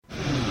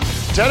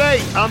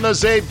Today on the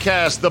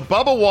Zabecast, the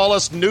Bubba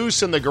Wallace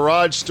noose in the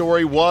garage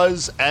story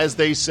was, as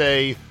they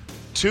say,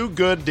 too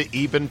good to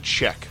even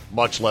check,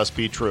 much less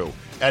be true.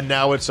 And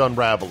now it's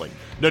unraveling.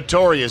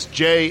 Notorious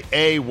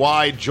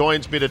J.A.Y.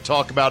 joins me to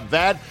talk about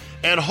that.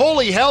 And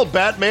holy hell,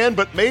 Batman,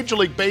 but Major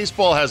League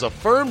Baseball has a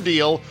firm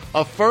deal,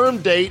 a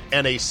firm date,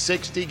 and a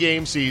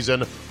 60-game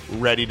season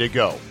ready to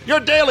go. Your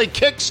daily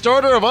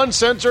Kickstarter of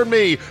Uncensored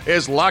Me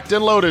is locked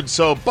and loaded,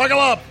 so buckle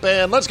up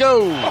and let's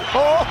go.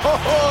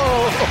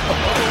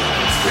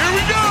 Here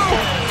we go.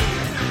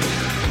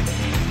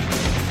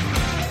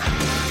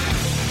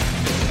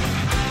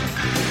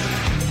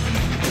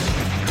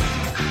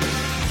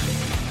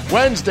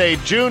 Wednesday,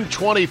 June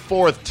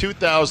 24th,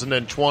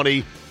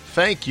 2020.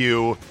 Thank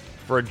you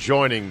for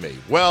joining me.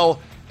 Well,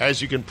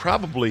 as you can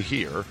probably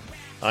hear,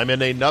 I'm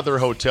in another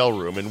hotel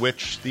room in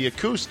which the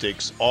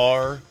acoustics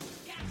are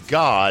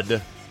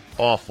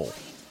god-awful.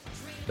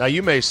 Now,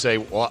 you may say,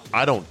 well,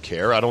 I don't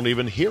care. I don't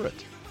even hear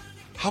it.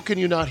 How can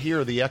you not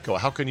hear the echo?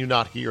 How can you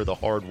not hear the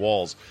hard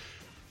walls?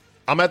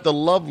 I'm at the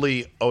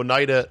lovely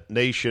Oneida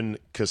Nation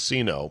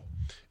Casino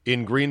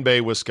in Green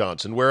Bay,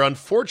 Wisconsin, where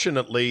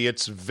unfortunately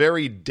it's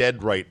very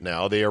dead right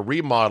now. They are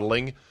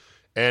remodeling,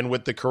 and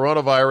with the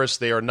coronavirus,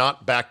 they are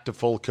not back to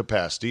full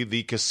capacity.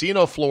 The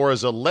casino floor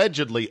is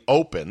allegedly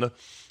open.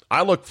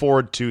 I look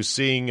forward to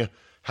seeing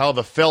how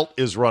the felt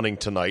is running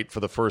tonight for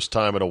the first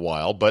time in a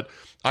while, but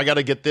I got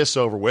to get this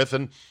over with,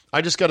 and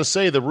I just got to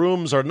say the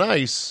rooms are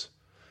nice,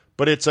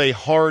 but it's a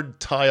hard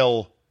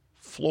tile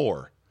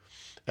floor,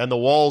 and the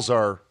walls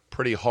are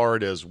pretty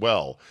hard as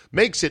well.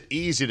 Makes it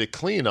easy to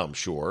clean, I'm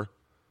sure,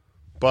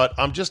 but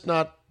I'm just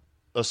not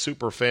a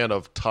super fan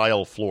of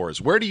tile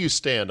floors. Where do you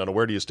stand on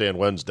Where Do You Stand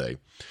Wednesday?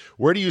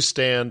 Where do you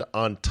stand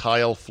on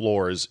tile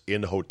floors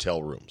in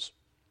hotel rooms?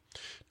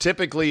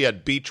 Typically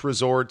at beach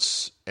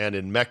resorts and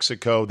in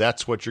Mexico,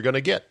 that's what you're going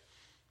to get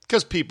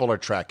because people are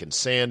tracking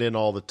sand in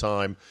all the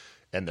time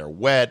and they're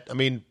wet. I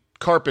mean,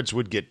 carpets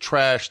would get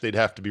trashed. They'd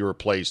have to be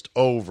replaced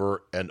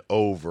over and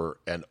over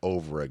and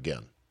over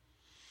again.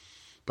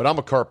 But I'm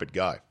a carpet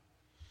guy.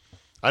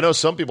 I know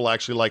some people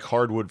actually like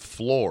hardwood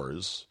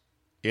floors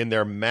in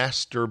their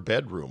master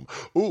bedroom.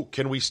 Ooh,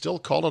 can we still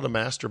call it a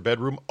master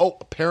bedroom? Oh,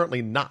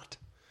 apparently not.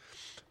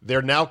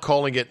 They're now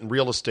calling it in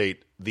real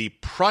estate the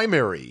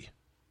primary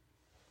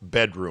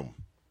bedroom,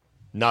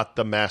 not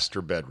the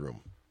master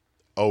bedroom.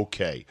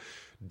 Okay.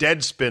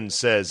 Deadspin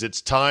says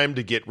it's time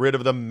to get rid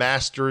of the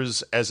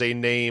Masters as a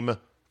name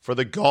for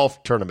the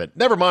golf tournament.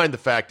 Never mind the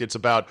fact it's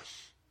about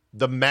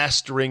the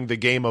mastering the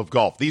game of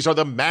golf. These are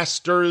the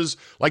masters,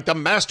 like the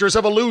Masters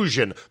of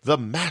Illusion, the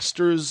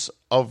Masters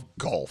of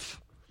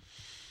Golf.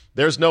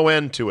 There's no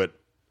end to it,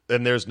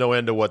 and there's no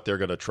end to what they're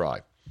going to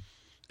try.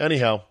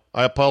 Anyhow,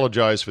 I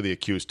apologize for the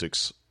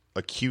acoustics.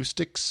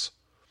 Acoustics?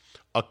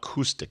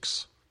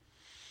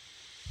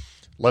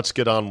 Let's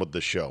get on with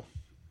the show.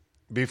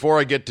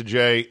 Before I get to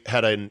Jay,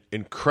 had an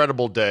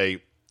incredible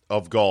day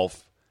of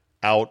golf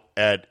out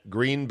at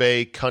Green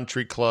Bay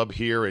Country Club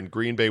here in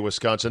Green Bay,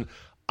 Wisconsin.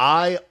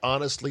 I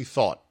honestly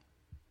thought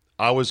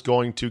I was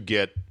going to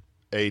get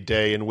a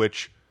day in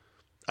which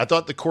I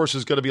thought the course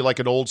was going to be like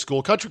an old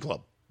school country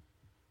club.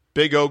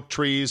 Big oak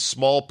trees,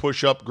 small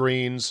push-up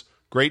greens,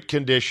 great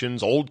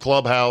conditions, old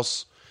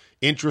clubhouse,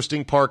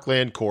 interesting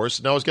parkland course,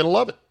 and I was going to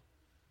love it.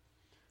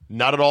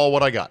 Not at all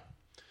what I got.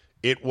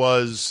 It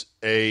was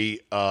a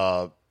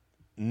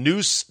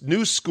new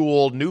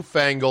school,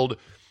 newfangled,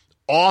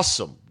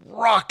 awesome,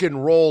 rock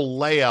and roll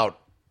layout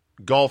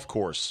golf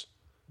course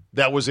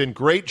that was in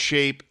great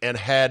shape and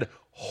had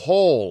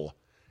hole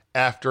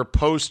after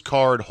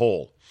postcard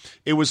hole.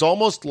 It was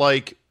almost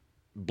like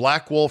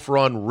Black Wolf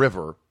Run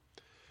River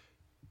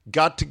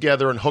got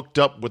together and hooked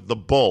up with the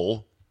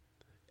Bull,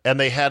 and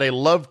they had a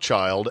love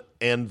child,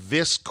 and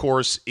this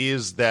course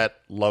is that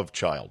love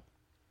child.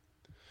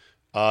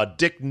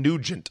 Dick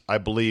Nugent, I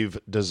believe,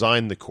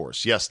 designed the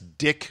course. Yes,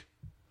 Dick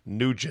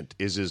Nugent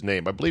is his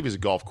name. I believe he's a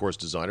golf course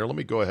designer. Let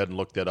me go ahead and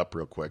look that up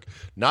real quick.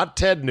 Not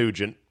Ted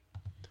Nugent,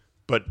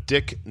 but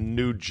Dick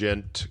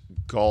Nugent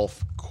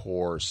Golf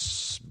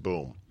Course.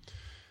 Boom.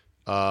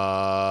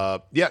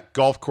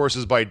 Golf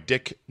courses by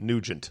Dick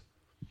Nugent.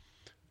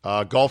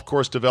 Golf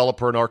course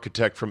developer and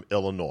architect from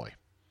Illinois.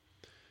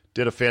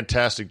 Did a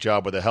fantastic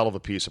job with a hell of a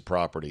piece of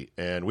property,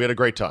 and we had a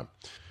great time.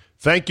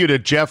 Thank you to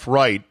Jeff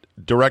Wright,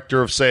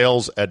 Director of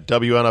Sales at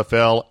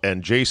WNFL,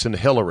 and Jason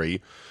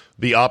Hillary,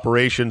 the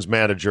Operations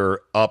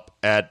Manager up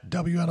at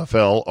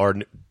WNFL,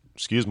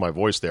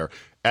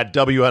 at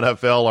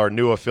WNFL, our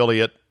new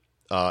affiliate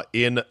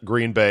in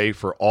Green Bay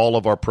for all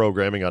of our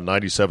programming on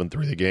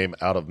 97.3 The Game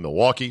out of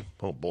Milwaukee.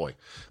 Oh, boy.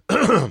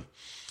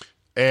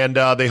 And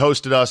they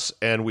hosted us,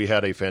 and we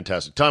had a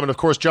fantastic time. And, of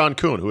course, John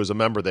Kuhn, who is a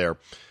member there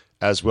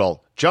as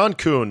well. John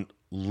Kuhn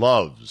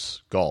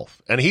loves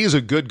golf, and he's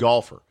a good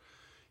golfer.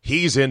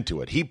 He's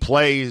into it. He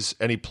plays,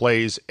 and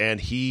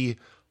he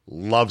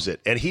loves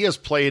it. And he has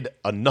played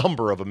a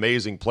number of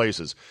amazing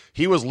places.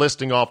 He was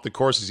listing off the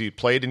courses he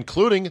played,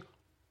 including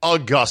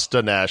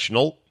Augusta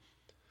National.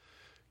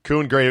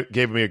 Kuhn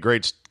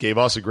gave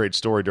us a great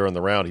story during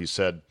the round. He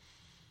said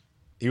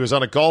he was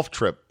on a golf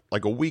trip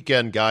like a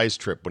weekend guys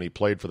trip when he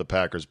played for the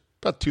Packers,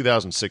 about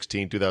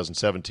 2016,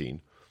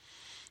 2017.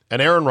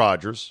 And Aaron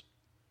Rodgers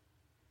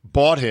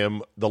bought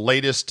him the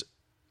latest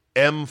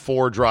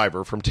M4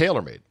 driver from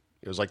TaylorMade.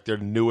 It was like their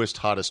newest,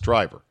 hottest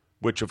driver,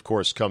 which, of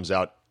course, comes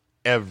out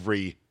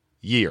every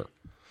year.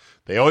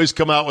 They always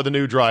come out with a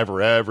new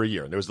driver every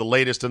year. And it was the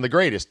latest and the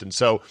greatest. And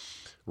so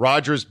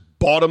Rodgers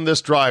bought him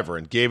this driver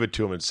and gave it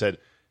to him and said,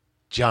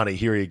 Johnny,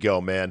 here you go,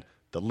 man.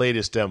 The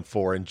latest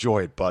M4.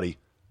 Enjoy it, buddy.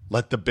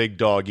 Let the big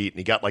dog eat. And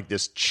he got like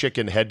this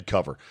chicken head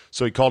cover.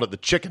 So he called it the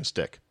chicken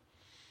stick.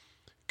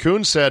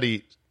 Kuhn said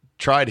he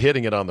tried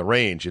hitting it on the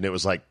range, and it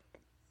was like,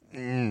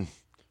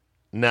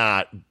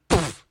 nah.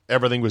 Poof,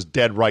 everything was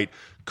dead right.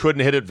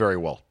 Couldn't hit it very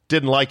well.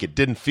 Didn't like it.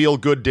 Didn't feel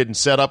good. Didn't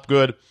set up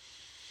good.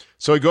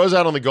 So he goes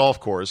out on the golf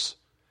course,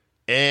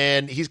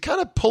 and he's kind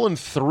of pulling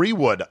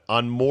 3-wood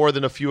on more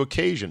than a few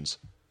occasions.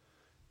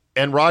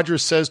 And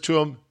Rodgers says to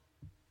him,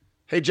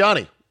 hey,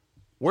 Johnny,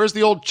 where's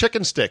the old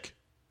chicken stick?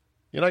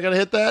 You're not going to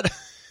hit that?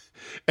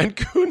 And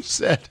Kuhn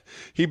said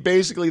he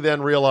basically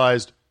then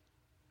realized,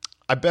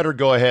 I better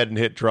go ahead and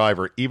hit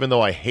driver, even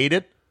though I hate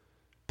it,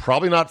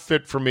 probably not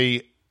fit for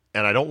me,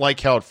 and I don't like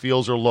how it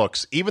feels or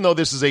looks. Even though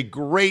this is a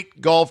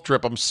great golf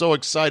trip, I'm so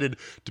excited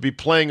to be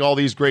playing all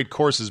these great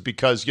courses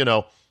because, you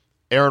know,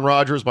 Aaron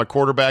Rodgers, my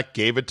quarterback,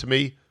 gave it to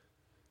me,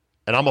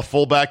 and I'm a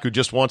fullback who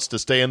just wants to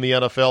stay in the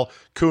NFL.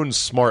 Kuhn's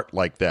smart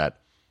like that.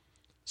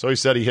 So he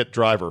said he hit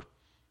driver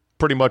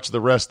pretty much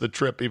the rest of the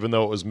trip, even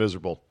though it was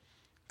miserable.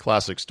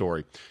 Classic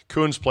story.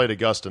 Kuhn's played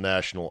Augusta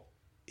National,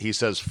 he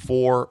says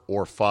 4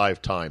 or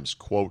 5 times,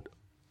 quote,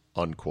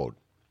 unquote.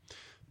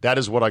 That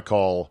is what I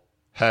call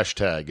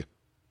hashtag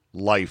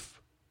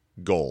life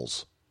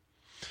goals.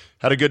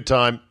 Had a good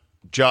time.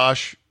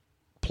 Josh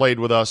played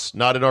with us,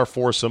 not in our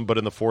foursome, but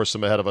in the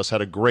foursome ahead of us.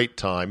 Had a great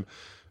time.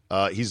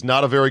 He's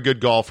not a very good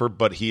golfer,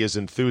 but he is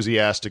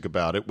enthusiastic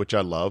about it, which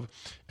I love.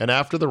 And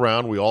after the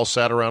round, we all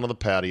sat around on the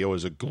patio. It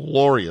was a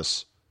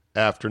glorious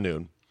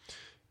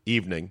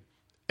evening.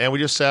 And we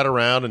just sat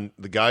around, and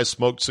the guys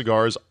smoked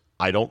cigars.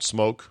 I don't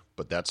smoke,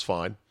 but that's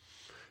fine.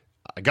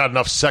 I got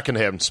enough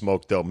secondhand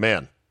smoke, though.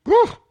 Man.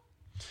 Whew.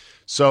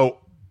 So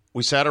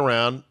we sat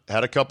around,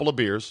 had a couple of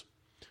beers.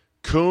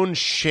 Kuhn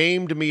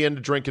shamed me into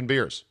drinking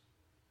beers.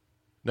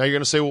 Now you're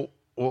going to say,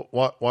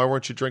 well, why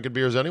weren't you drinking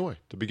beers anyway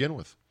to begin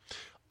with?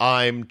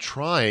 I'm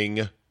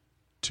trying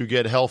to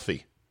get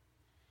healthy.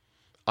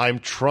 I'm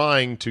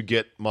trying to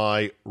get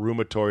my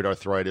rheumatoid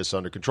arthritis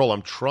under control.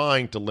 I'm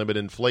trying to limit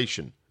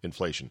inflation.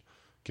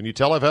 Can you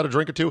tell I've had a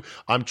drink or two?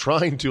 I'm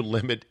trying to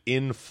limit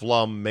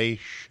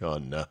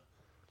inflammation.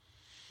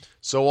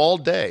 So all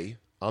day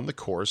on the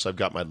course, I've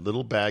got my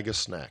little bag of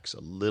snacks,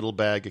 a little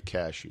bag of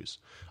cashews.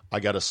 I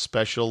got a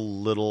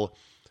special little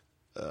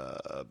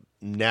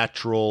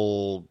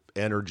natural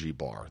energy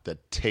bar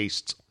that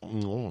tastes,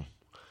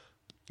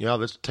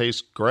 this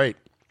tastes great.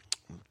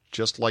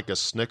 Just like a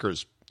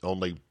Snickers,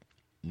 only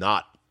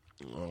not.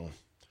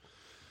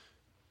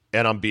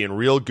 And I'm being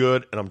real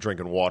good, and I'm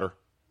drinking water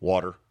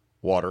the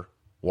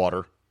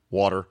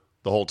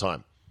whole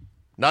time.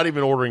 Not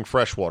even ordering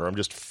fresh water. I'm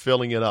just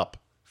filling it up.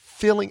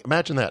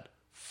 Imagine that.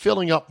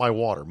 Filling up my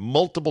water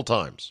multiple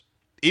times,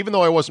 even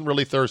though I wasn't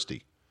really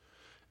thirsty,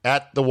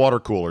 at the water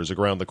coolers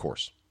around the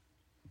course.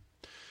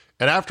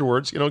 And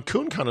afterwards,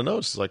 Kuhn kind of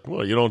noticed. He's like,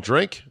 well, you don't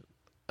drink?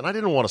 And I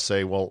didn't want to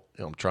say, well,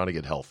 I'm trying to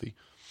get healthy.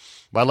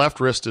 My left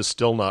wrist is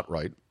still not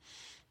right.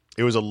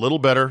 It was a little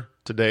better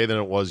today than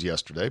it was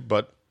yesterday,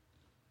 but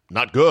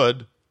not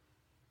good.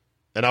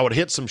 And I would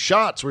hit some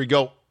shots where you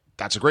go,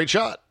 that's a great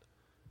shot.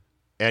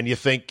 And you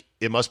think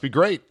it must be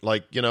great.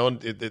 Like,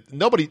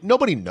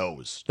 nobody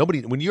knows.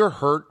 When you're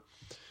hurt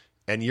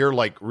and you're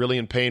like really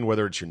in pain,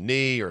 whether it's your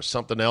knee or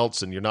something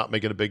else, and you're not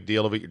making a big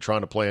deal of it, you're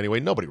trying to play anyway,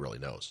 nobody really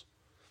knows.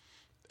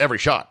 Every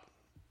shot,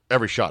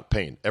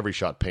 pain.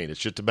 It's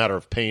just a matter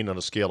of pain on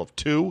a scale of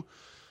 2,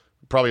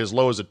 probably as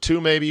low as a 2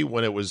 maybe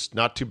when it was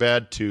not too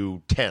bad,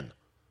 to 10.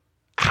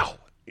 Ow.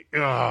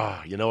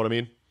 You know what I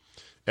mean?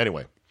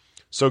 Anyway,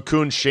 so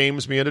Kuhn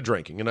shames me into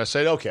drinking, and I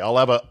said, okay, I'll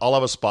have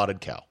a Spotted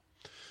Cow.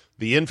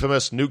 The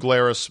infamous New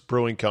Glarus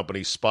Brewing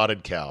Company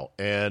Spotted Cow,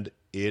 and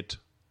it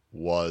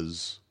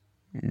was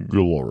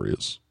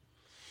glorious.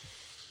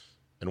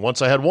 And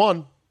once I had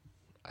one,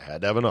 I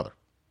had to have another.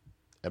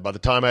 And by the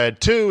time I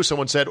had 2,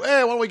 someone said,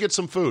 hey, why don't we get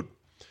some food?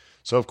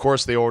 So, of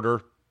course, they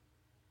order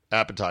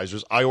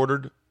appetizers. I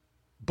ordered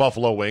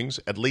buffalo wings.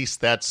 At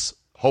least that's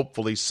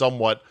hopefully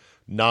somewhat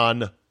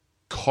non-carb-ish,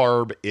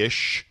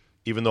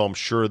 even though I'm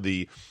sure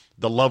the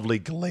lovely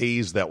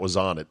glaze that was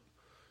on it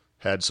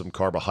had some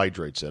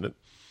carbohydrates in it.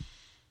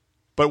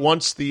 But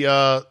once the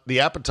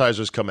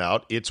appetizers come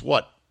out, it's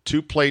what?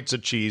 2 plates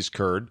of cheese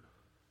curd.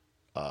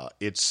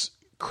 It's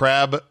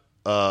crab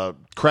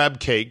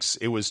cakes.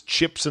 It was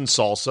chips and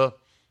salsa.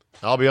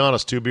 I'll be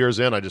honest, 2 beers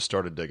in, I just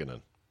started digging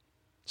in.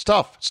 It's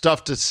tough. It's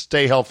tough to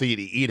stay healthy,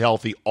 to eat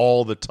healthy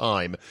all the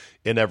time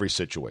in every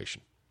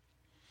situation.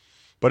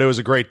 But it was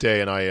a great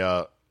day, and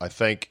I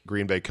thank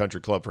Green Bay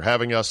Country Club for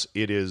having us.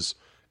 It is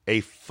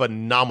a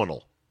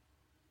phenomenal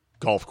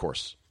golf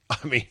course. I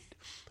mean,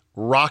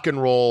 rock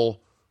and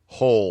roll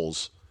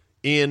holes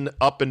in,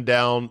 up and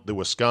down the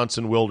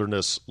Wisconsin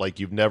wilderness like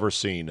you've never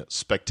seen.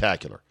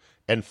 Spectacular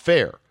and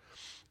fair.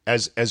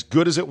 As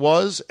good as it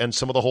was, and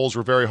some of the holes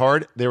were very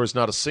hard, there was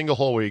not a single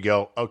hole where you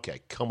go,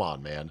 okay, come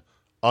on, man.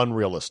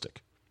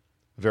 Unrealistic.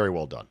 Very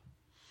well done.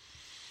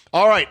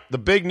 All right, the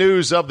big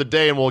news of the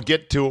day, and we'll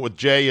get to it with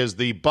Jay, is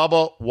the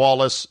Bubba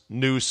Wallace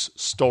noose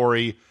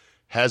story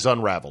has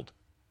unraveled.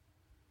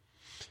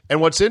 And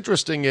what's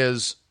interesting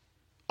is,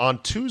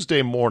 on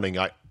Tuesday morning,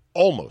 I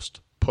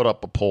almost put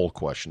up a poll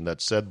question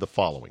that said the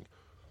following.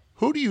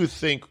 Who do you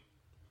think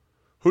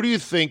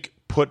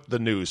put the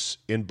noose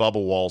in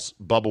Bubba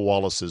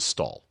Wallace's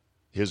stall,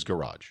 his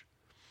garage?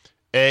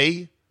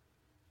 A,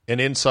 an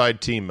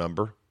inside team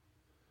member,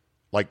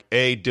 like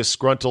a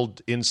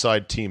disgruntled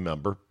inside team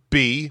member.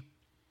 B,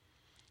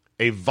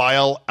 a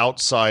vile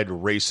outside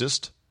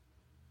racist.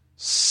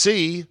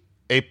 C,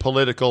 a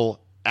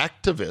political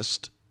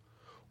activist.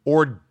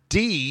 Or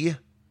D,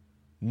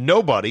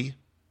 nobody.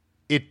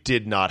 It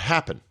did not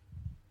happen.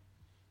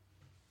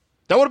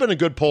 That would have been a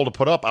good poll to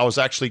put up. I was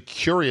actually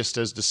curious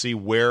as to see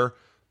where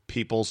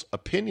people's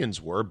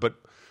opinions were, but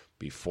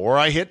before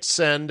I hit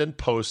send and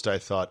post, I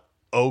thought,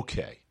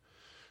 okay,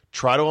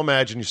 try to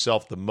imagine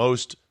yourself the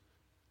most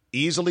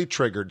easily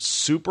triggered,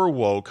 super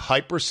woke,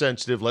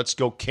 hypersensitive, let's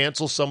go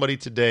cancel somebody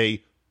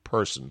today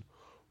person.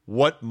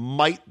 What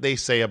might they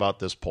say about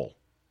this poll?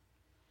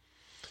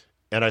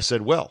 And I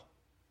said, well,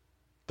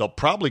 they'll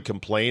probably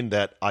complain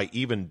that I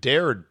even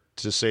dared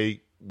to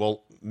say,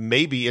 well,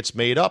 maybe it's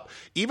made up.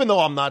 Even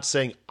though I'm not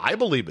saying I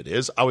believe it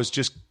is, I was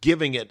just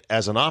giving it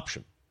as an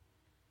option.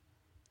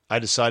 I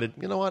decided,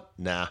 you know what?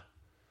 Nah.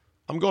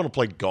 I'm going to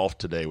play golf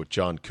today with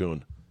John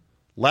Kuhn.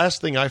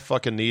 Last thing I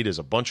fucking need is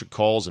a bunch of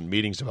calls and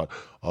meetings about,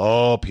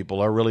 oh,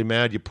 people are really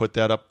mad you put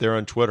that up there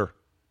on Twitter.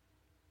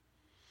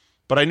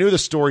 But I knew the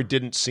story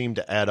didn't seem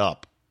to add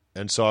up.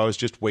 And so I was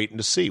just waiting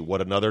to see what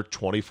another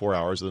 24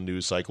 hours of the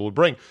news cycle would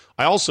bring.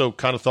 I also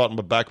kind of thought in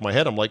the back of my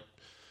head, I'm like,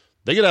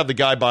 they could have the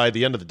guy by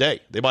the end of the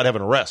day. They might have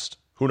an arrest.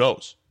 Who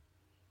knows?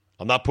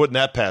 I'm not putting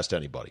that past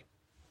anybody.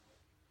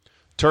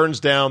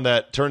 Turns out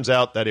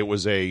that it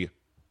was a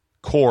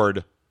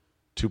cord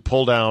to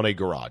pull down a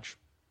garage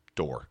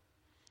door.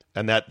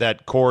 And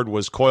that cord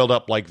was coiled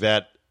up like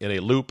that in a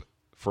loop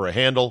for a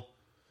handle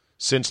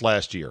since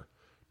last year.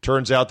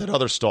 Turns out that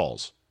other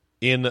stalls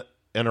in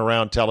and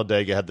around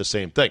Talladega had the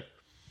same thing.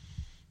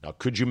 Now,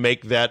 could you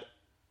make that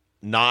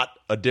not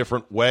a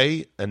different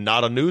way and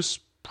not a noose?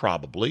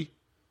 Probably.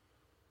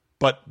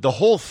 But the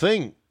whole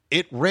thing,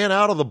 it ran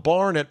out of the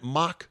barn at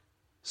Mach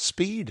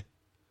speed.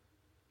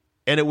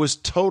 And it was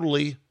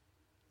totally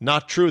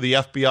not true. The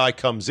FBI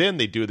comes in,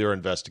 they do their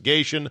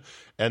investigation,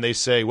 and they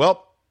say,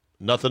 well,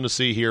 nothing to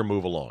see here,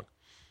 move along.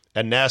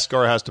 And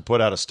NASCAR has to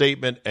put out a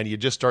statement, and you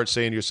just start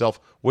saying to yourself,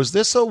 was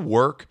this a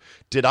work?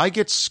 Did I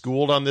get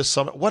schooled on this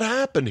summit? What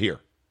happened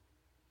here?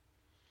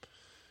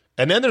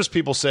 And then there's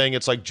people saying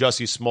it's like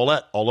Jussie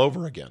Smollett all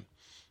over again.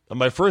 And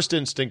my first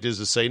instinct is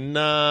to say,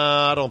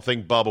 nah, I don't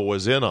think Bubba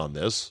was in on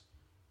this.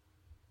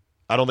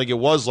 I don't think it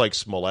was like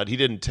Smollett. He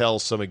didn't tell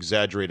some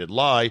exaggerated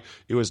lie.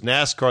 It was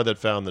NASCAR that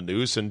found the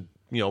noose, and,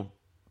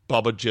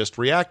 Bubba just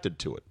reacted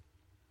to it.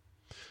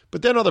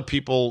 But then other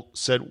people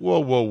said,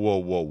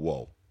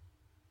 whoa.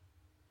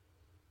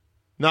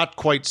 Not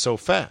quite so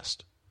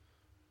fast.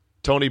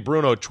 Tony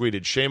Bruno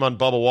tweeted, shame on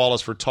Bubba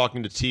Wallace for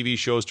talking to TV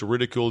shows to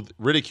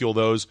ridicule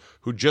those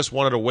who just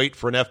wanted to wait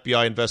for an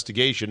FBI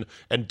investigation,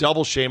 and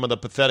double shame on the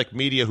pathetic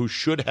media who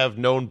should have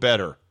known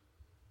better.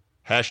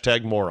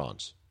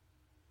 #morons.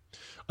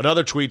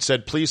 Another tweet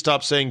said, please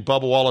stop saying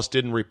Bubba Wallace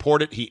didn't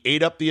report it. He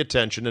ate up the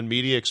attention and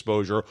media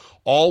exposure,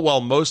 all while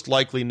most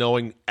likely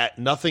knowing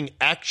nothing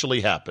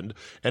actually happened,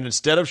 and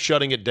instead of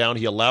shutting it down,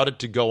 he allowed it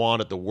to go on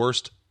at the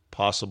worst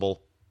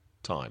possible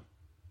time.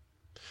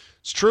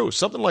 It's true.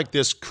 Something like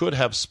this could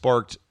have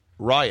sparked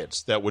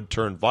riots that would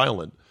turn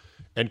violent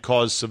and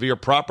cause severe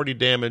property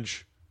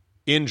damage,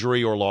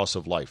 injury, or loss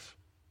of life.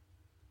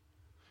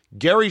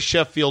 Gary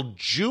Sheffield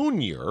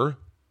Jr.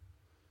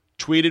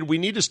 tweeted, we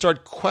need to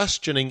start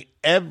questioning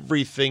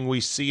everything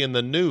we see in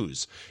the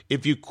news.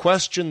 If you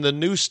question the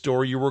news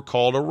story, you were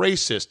called a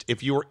racist.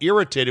 If you were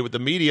irritated with the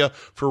media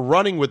for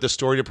running with the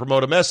story to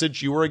promote a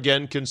message, you were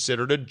again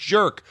considered a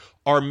jerk.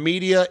 Our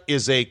media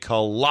is a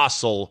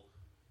colossal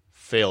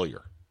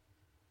failure.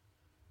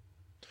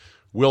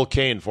 Will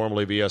Kane,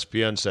 formerly of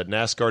ESPN, said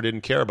NASCAR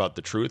didn't care about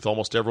the truth.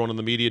 Almost everyone in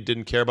the media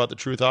didn't care about the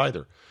truth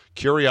either.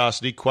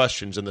 Curiosity,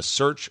 questions, and the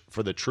search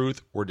for the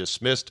truth were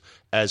dismissed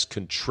as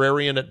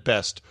contrarian at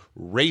best,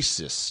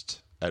 racist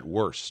at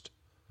worst.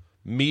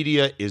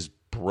 Media is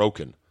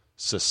broken.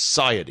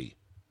 Society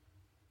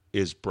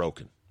is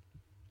broken.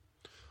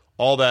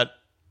 All that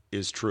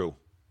is true.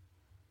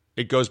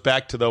 It goes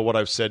back to, though, what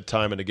I've said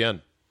time and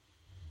again.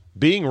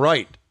 Being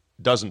right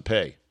doesn't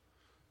pay,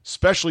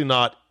 especially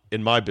not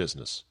in my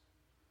business.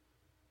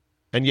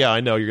 And yeah,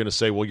 I know you're going to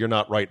say, well, you're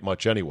not right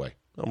much anyway.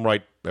 I'm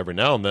right every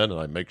now and then, and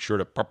I make sure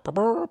to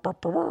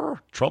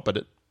trumpet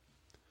it.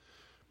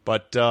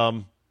 But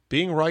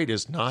being right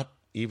is not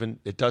even,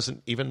 it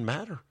doesn't even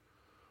matter.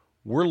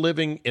 We're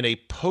living in a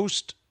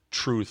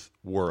post-truth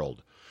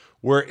world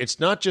where it's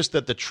not just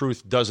that the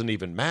truth doesn't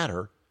even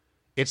matter,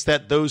 it's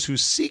that those who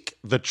seek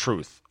the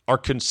truth are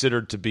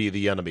considered to be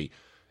the enemy.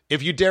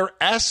 If you dare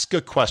ask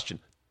a question,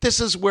 this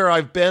is where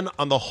I've been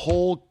on the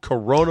whole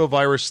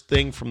coronavirus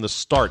thing from the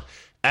start.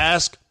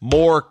 Ask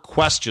more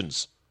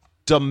questions.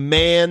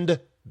 Demand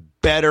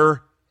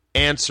better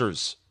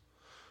answers.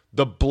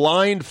 The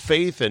blind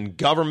faith in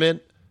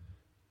government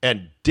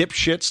and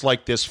dipshits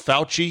like this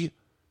Fauci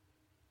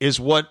is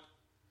what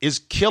is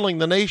killing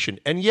the nation.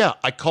 And yeah,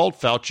 I called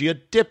Fauci a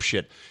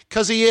dipshit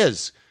because he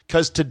is.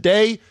 Because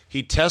today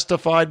he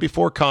testified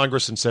before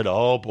Congress and said,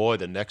 oh boy,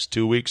 the next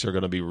 2 weeks are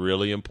going to be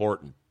really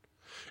important.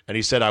 And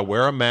he said, I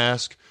wear a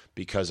mask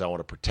because I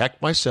want to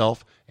protect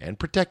myself and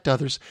protect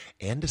others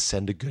and to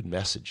send a good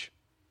message.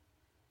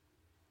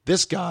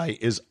 This guy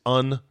is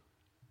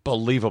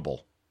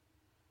unbelievable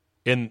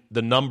in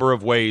the number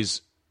of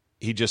ways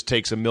he just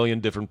takes a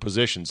million different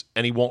positions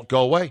and he won't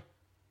go away.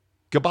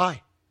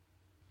 Goodbye.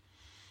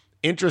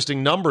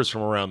 Interesting numbers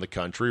from around the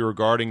country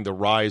regarding the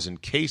rise in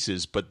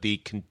cases, but the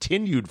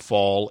continued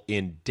fall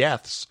in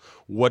deaths.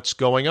 What's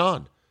going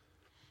on?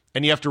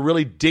 And you have to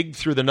really dig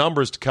through the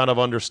numbers to kind of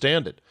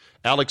understand it.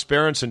 Alex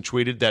Berenson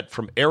tweeted that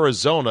from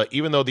Arizona,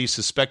 even though the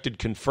suspected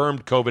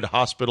confirmed COVID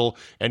hospital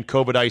and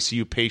COVID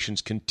ICU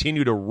patients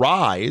continue to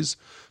rise,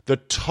 the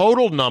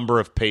total number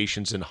of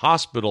patients in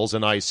hospitals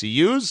and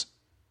ICUs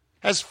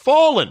has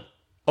fallen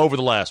over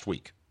the last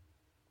week.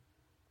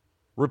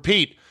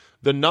 Repeat,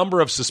 the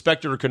number of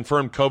suspected or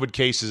confirmed COVID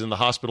cases in the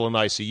hospital and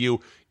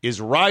ICU is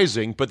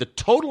rising, but the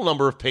total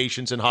number of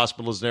patients in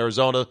hospitals in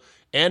Arizona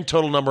and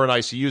total number in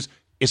ICUs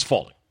is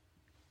falling.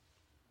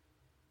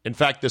 In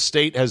fact, the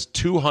state has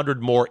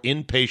 200 more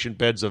inpatient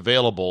beds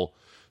available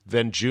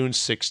than June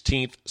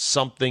 16th.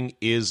 Something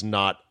is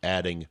not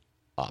adding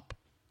up.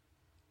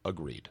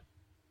 Agreed.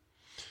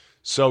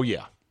 So,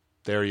 yeah,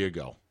 there you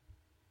go.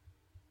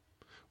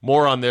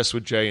 More on this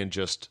with Jay in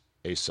just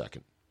a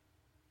second.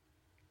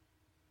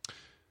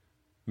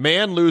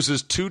 Man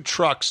loses 2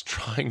 trucks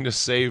trying to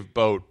save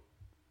boat.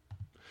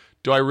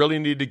 Do I really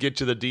need to get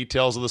to the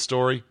details of the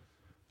story?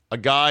 A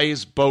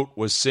guy's boat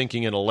was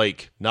sinking in a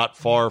lake not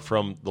far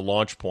from the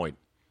launch point.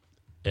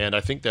 And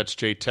I think that's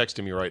Jay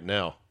texting me right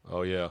now.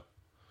 Oh, yeah.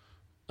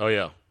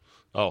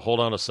 Oh, hold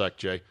on a sec,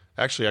 Jay.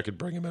 Actually, I could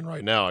bring him in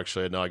right now.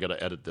 Actually, now I got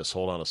to edit this.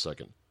 Hold on a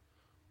second.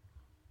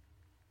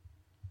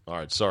 All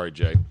right, sorry,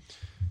 Jay.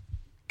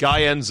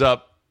 Guy ends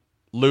up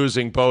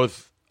losing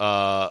both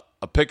a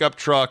pickup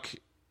truck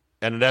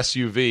and an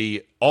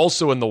SUV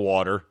also in the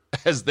water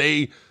as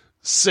they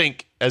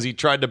sink as he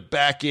tried to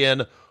back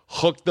in,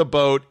 hook the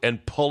boat,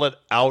 and pull it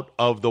out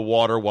of the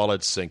water while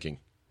it's sinking.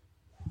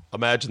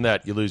 Imagine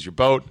that. You lose your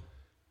boat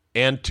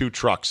and 2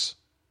 trucks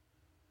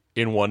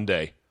in one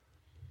day.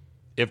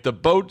 If the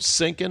boat's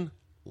sinking,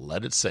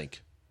 let it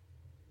sink.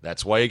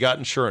 That's why you got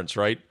insurance,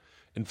 right?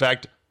 In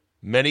fact,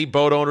 many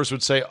boat owners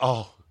would say,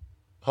 oh,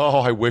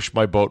 I wish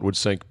my boat would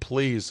sink.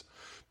 Please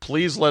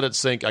let it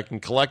sink. I can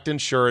collect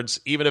insurance,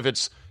 even if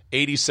it's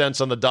 80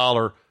 cents on the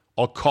dollar.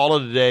 I'll call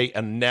it a day,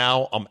 and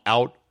now I'm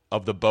out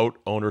of the boat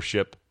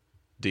ownership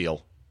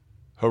deal.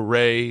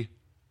 Hooray,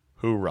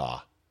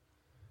 hoorah.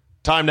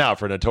 Time now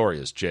for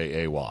Notorious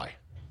J.A.Y.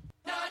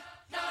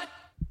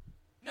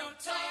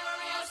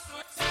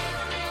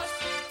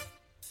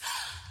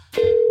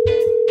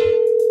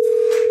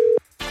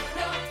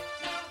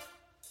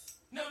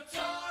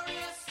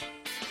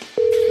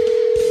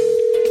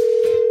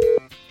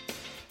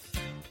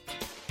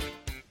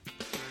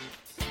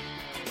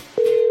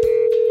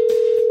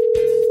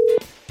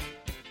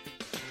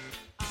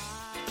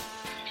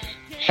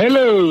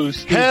 Hello,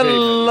 Steve.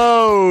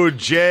 Hello,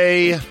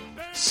 Jay.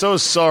 So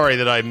sorry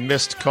that I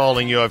missed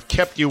calling you. I've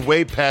kept you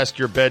way past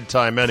your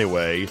bedtime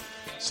anyway,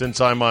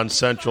 since I'm on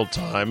Central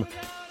Time.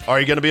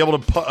 Are you going to be able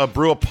to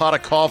brew a pot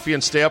of coffee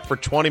and stay up for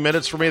 20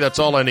 minutes for me? That's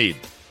all I need.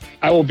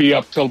 I will be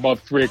up till about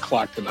 3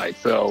 o'clock tonight.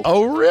 So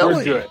oh, really?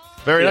 We're good.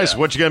 Very nice.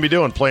 What you going to be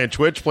doing? Playing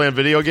Twitch? Playing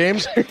video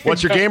games?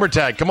 What's your gamer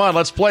tag? Come on,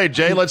 let's play,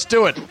 Jay. Let's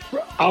do it.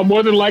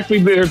 More than likely,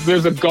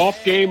 there's a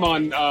golf game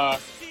on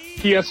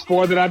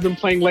PS4 that I've been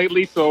playing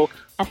lately, so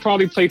I'll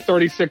probably play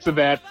 36 of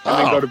that and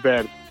then go to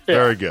bed. Yeah.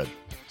 Very good.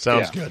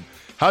 Sounds good.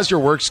 How's your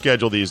work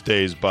schedule these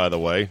days, by the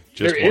way?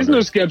 There is no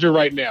schedule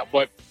right now,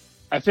 but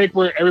I think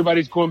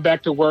everybody's going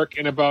back to work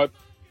in about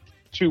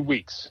 2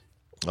 weeks.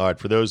 All right.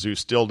 For those who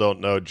still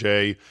don't know,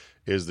 Jay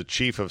is the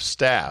chief of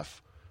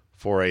staff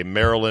for a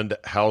Maryland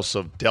House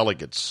of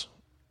Delegates,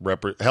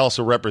 House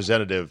of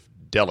Representative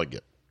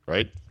delegate,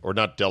 right? Or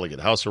not delegate,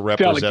 House of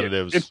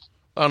Representatives.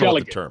 I don't know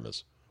what the term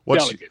is.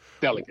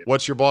 Delegate.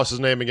 What's your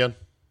boss's name again?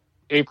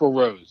 April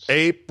Rose.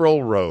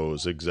 April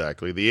Rose,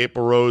 exactly. The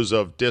April Rose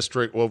of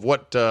District. Well,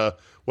 what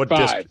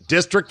district?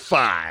 District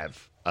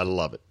 5. I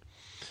love it.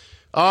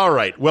 All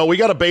right. Well, we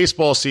got a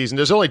baseball season.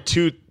 There's only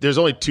two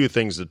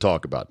things to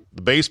talk about: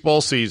 the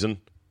baseball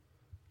season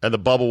and the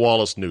Bubba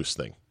Wallace Noose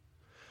thing.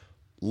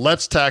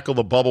 Let's tackle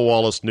the Bubba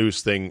Wallace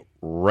Noose thing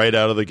right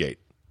out of the gate.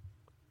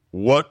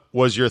 What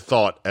was your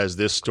thought as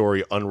this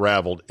story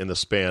unraveled in the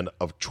span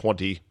of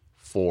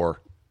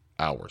 24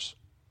 hours?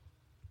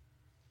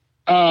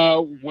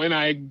 When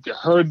I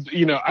heard,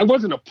 I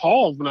wasn't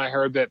appalled when I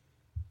heard that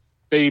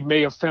they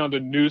may have found a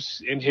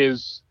noose in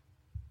his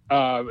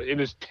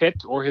pit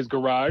or his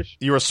garage.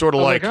 You were sort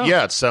of like, oh.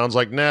 yeah, it sounds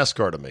like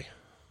NASCAR to me.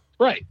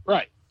 Right.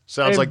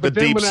 Sounds like the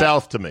Deep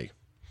South to me.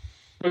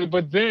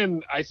 But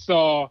then I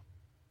saw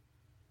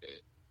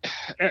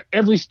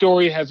every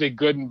story has a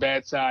good and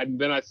bad side, and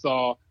then I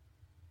saw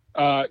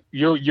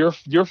your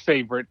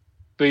favorite,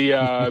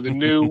 the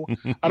new.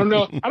 I don't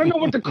know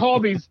what to call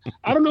these.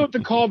 I don't know what to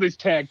call this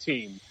tag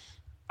team.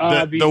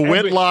 The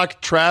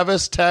Whitlock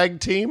Travis tag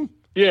team.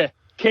 Yeah,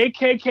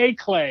 KKK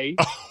Clay.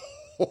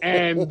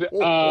 And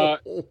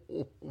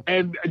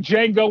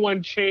Django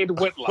Unchained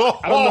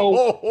Whitlock.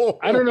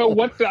 I don't know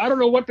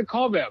what to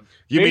call them.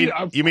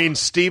 You mean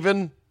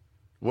Steven?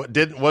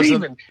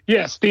 Steven?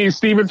 Yeah,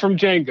 Steven from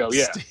Django.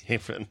 Yeah,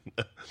 Steven,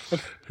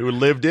 who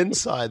lived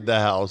inside the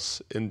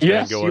house in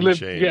Django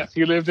Unchained. Yes,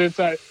 he lived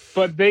inside.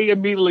 But they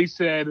immediately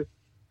said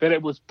that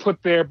it was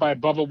put there by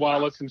Bubba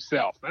Wallace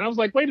himself, and I was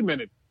like, wait a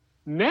minute,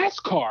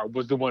 NASCAR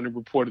was the one who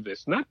reported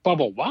this, not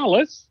Bubba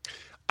Wallace.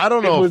 I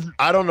don't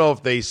know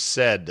if they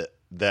said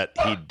that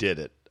he did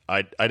it.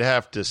 I'd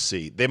have to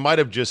see. They might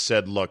have just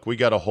said, look, we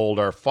got to hold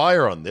our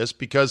fire on this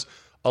because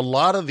a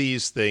lot of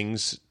these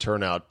things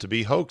turn out to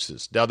be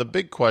hoaxes. Now, the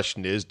big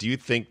question is, do you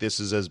think this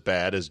is as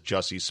bad as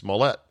Jussie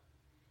Smollett?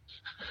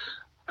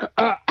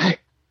 I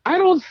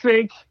don't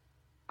think,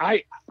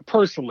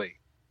 personally,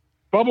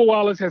 Bubba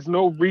Wallace has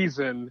no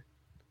reason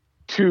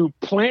to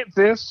plant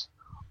this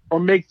or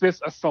make this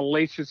a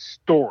salacious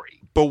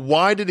story. But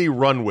why did he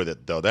run with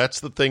it, though? That's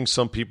the thing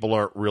some people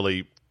aren't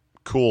really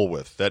cool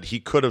with, that he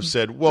could have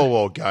said,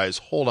 whoa, guys,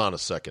 hold on a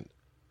second.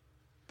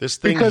 This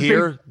thing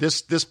here,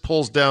 this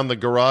pulls down the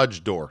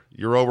garage door.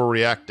 You're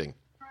overreacting.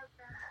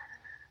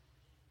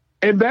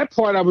 And that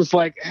part, I was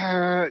like,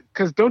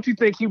 because don't you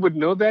think he would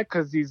know that?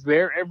 Because he's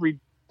there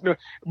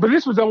but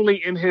this was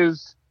only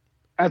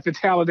at the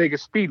Talladega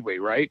Speedway,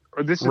 right?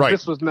 Or this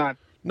was not.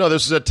 No,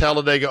 this is at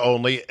Talladega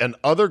only, and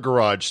other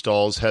garage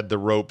stalls had the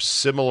ropes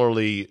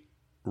similarly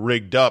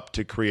rigged up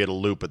to create a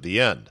loop at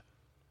the end.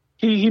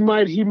 He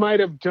might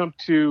have jumped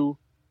to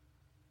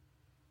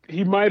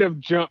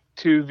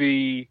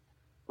the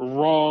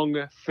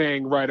wrong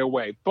thing right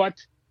away. But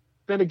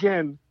then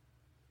again,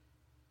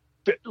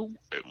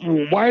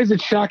 why is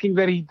it shocking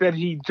that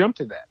he jumped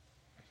to that?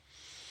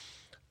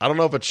 I don't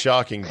know if it's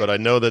shocking, but I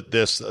know that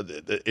this.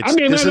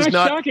 It's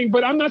not shocking,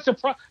 but I'm not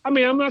surprised. I'm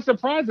not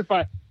surprised if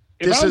I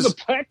was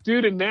a black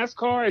dude in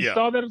NASCAR and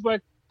saw that, I was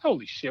like,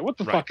 holy shit, what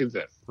the fuck is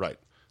this? Right.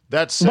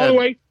 That said, by the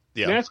way,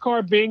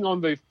 NASCAR being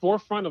on the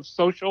forefront of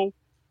social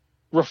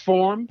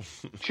reform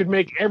should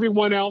make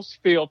everyone else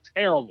feel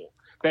terrible.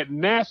 That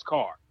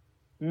NASCAR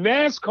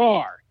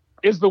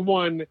is the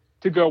one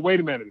to go, wait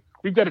a minute,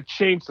 we've got to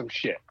change some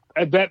shit.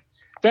 That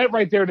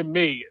right there, to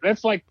me,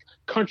 that's like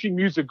country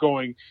music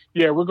going,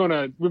 yeah, we're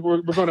gonna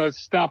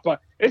stop.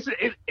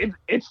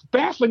 It's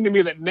baffling to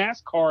me that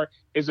NASCAR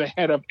is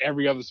ahead of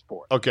every other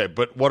sport. Okay,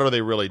 but what are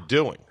they really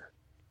doing?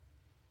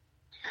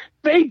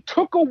 They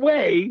took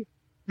away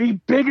the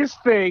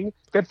biggest thing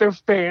that their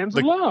fans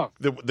love.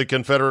 The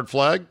Confederate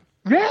flag?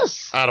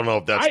 Yes. I don't know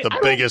if that's the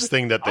biggest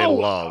thing that they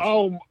love.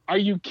 Oh, are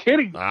you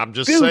kidding? I'm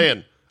just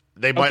saying.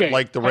 They might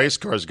like the race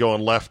cars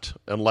going left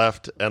and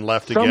left and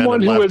left again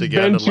and left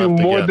again and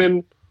left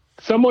again.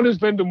 Someone who's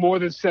been to more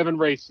than 7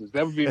 races.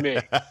 That would be me.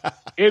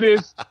 It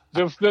is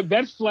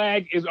that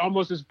flag is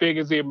almost as big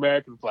as the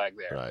American flag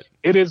there. Right.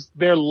 It is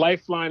their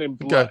lifeline and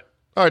blood. Okay.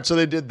 All right, so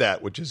they did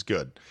that, which is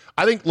good.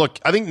 I think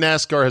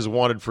NASCAR has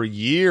wanted for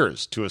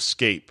years to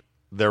escape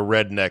their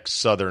redneck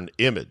Southern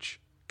image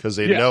because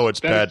they know it's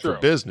bad for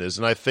business.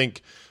 And I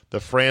think the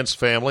France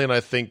family and I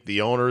think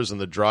the owners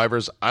and the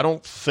drivers, I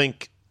don't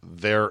think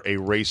they're a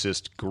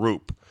racist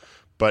group.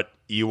 But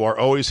you are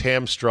always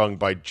hamstrung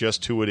by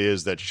just who it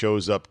is that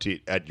shows up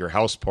at your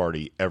house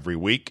party every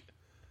week,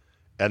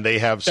 and they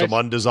have some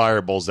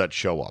undesirables that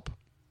show up.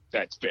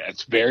 That's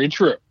very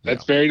true.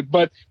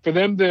 But for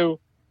them to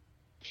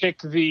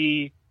pick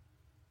the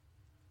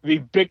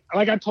big,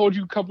 like I told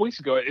you a couple weeks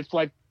ago, it's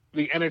like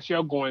the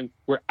NHL going,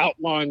 we're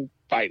outlawing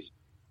fighting.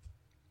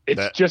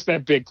 It's just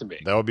that big to me.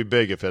 That would be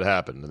big if it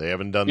happened. They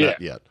haven't done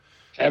that yet.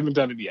 Haven't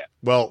done it yet.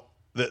 Well,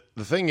 the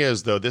thing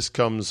is, though, this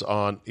comes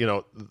on,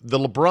 the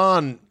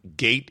LeBron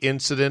Gate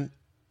incident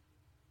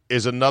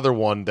is another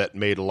one that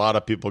made a lot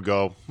of people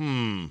go,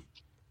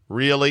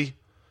 really?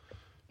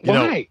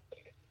 Why?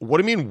 What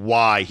do you mean,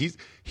 why?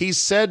 He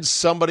said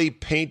somebody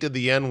painted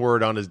the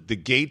N-word on the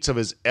gates of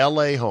his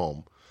L.A.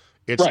 home.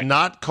 It's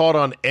not caught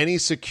on any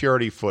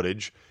security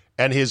footage,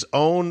 and his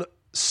own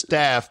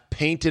staff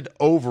painted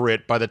over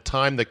it by the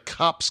time the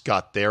cops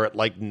got there at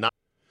like 9.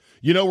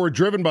 We're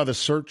driven by the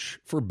search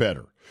for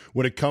better.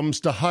 When it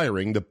comes to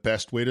hiring, the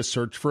best way to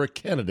search for a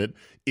candidate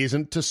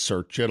isn't to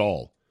search at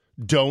all.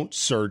 Don't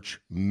search,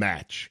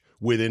 match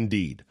with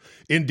Indeed.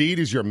 Indeed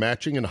is your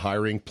matching and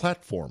hiring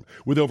platform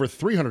with over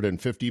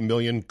 350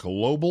 million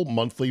global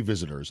monthly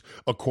visitors,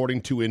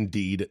 according to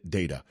Indeed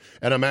data,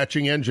 and a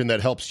matching engine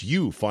that helps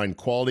you find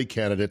quality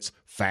candidates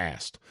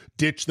fast.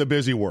 Ditch the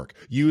busy work.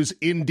 Use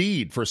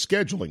Indeed for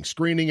scheduling,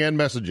 screening, and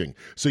messaging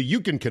so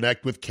you can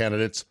connect with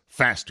candidates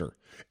faster.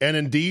 And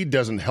Indeed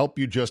doesn't help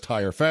you just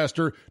hire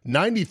faster.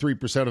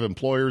 93% of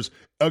employers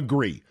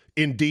agree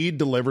Indeed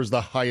delivers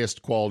the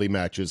highest quality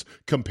matches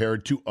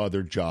compared to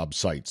other job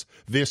sites.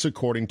 This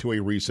according to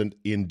a recent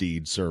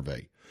Indeed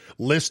survey.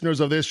 Listeners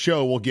of this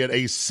show will get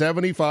a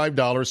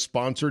 $75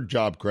 sponsored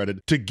job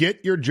credit to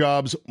get your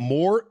jobs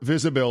more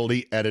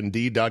visibility at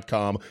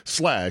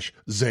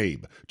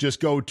Indeed.com/Zabe.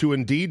 Just go to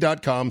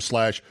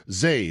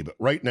Indeed.com/Zabe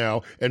right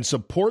now and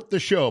support the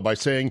show by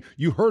saying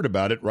you heard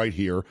about it right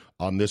here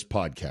on this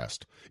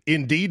podcast.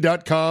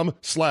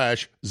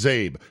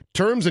 Indeed.com/Zabe.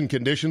 Terms and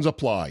conditions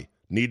apply.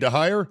 Need to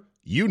hire?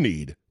 You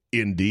need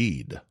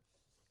Indeed.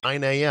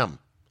 9 a.m.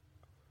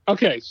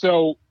 Okay,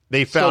 so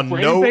they found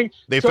no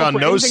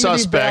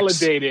suspects.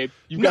 Validated,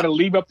 you've got to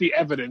leave up the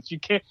evidence. You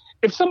can't.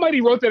 If somebody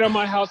wrote that on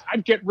my house,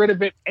 I'd get rid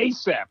of it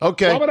ASAP.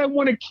 Okay. Why would I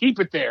want to keep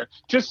it there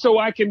just so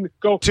I can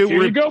go? Here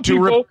you go,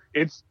 people.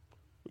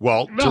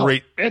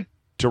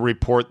 To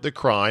report the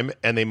crime,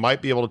 and they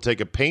might be able to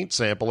take a paint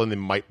sample, and they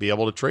might be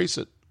able to trace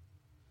it.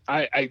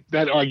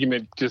 That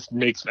argument just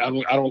makes I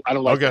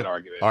don't like that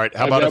argument. All right.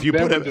 How about if you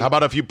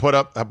put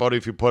up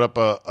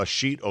a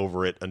sheet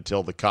over it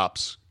until the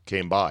cops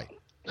came by?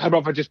 How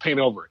about if I just paint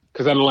over it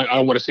because I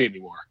don't want to see it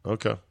anymore.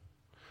 Okay.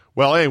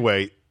 Well,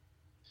 anyway,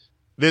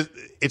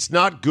 it's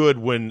not good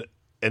when,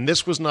 and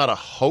this was not a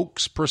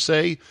hoax per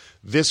se.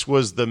 This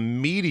was the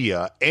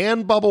media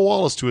and Bubba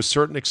Wallace to a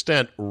certain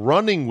extent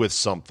running with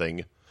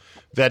something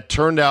that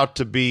turned out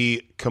to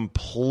be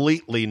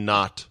completely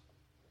not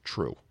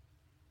true.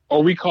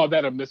 Or we call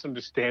that a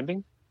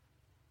misunderstanding?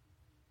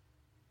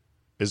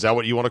 Is that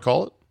what you want to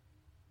call it?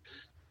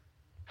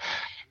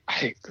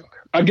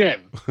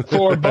 Again,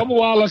 for Bubba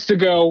Wallace to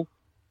go,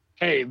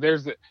 hey,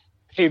 there's a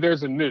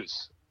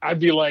noose. I'd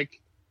be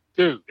like,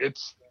 dude,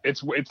 it's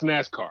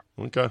NASCAR.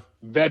 Okay.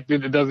 That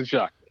doesn't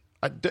shock me.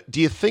 Do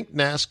you think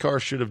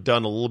NASCAR should have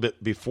done a little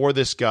bit before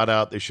this got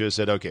out? They should have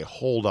said, okay,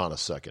 hold on a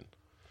second.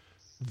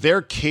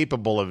 They're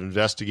capable of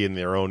investigating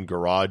their own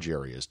garage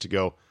areas to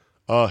go,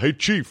 hey,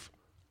 Chief,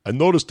 I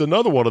noticed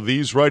another one of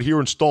these right here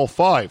in stall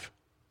 5.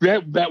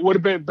 That would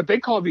have been, but they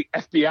called the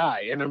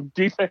FBI, and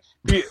the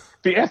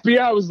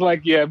FBI was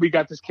like, "Yeah, we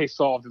got this case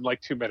solved in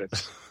like 2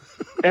 minutes.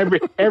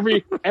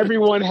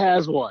 Everyone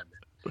has one."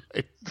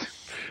 Right.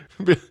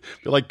 Be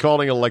like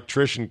calling an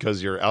electrician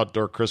because your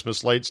outdoor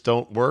Christmas lights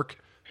don't work,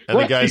 and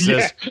the guy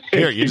says,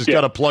 "Here, you just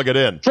got to plug it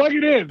in." Plug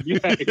it in.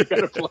 Yeah, you got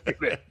to plug it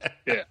in.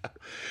 Yeah.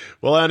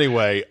 Well,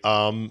 anyway,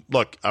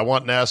 look, I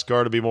want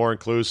NASCAR to be more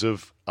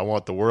inclusive. I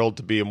want the world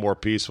to be a more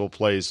peaceful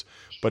place.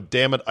 But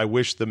damn it, I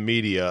wish the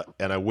media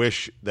and I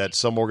wish that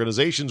some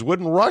organizations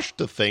wouldn't rush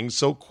to things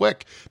so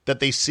quick that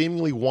they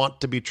seemingly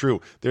want to be true.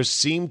 There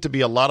seemed to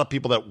be a lot of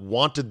people that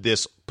wanted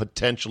this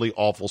potentially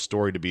awful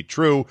story to be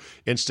true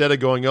instead of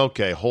going,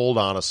 okay, hold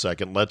on a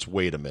second. Let's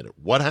wait a minute.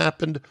 What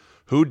happened?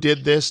 Who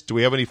did this? Do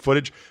we have any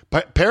footage?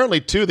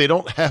 Apparently, too, they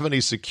don't have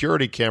any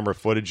security camera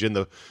footage in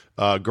the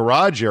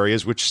garage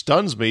areas, which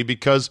stuns me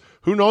because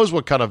who knows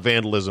what kind of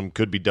vandalism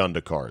could be done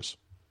to cars.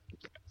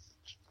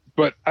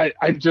 But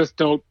I just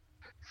don't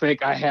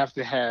think I have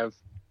to have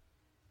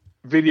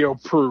video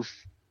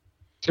proof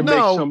to make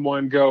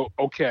someone go,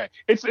 okay.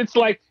 It's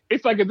like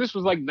if this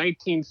was like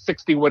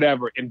 1960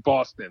 whatever in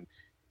Boston.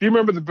 Do you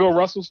remember the Bill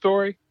Russell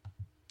story?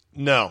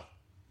 No.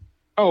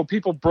 Oh,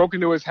 people broke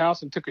into his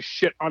house and took a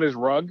shit on his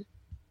rug.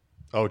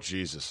 Oh,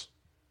 Jesus.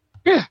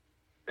 Yeah.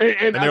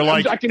 And they're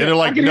like,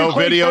 no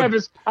video.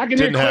 I can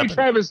hear Clay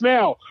Travis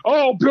now.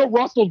 Oh, Bill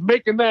Russell's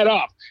making that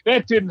up.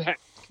 That didn't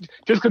happen.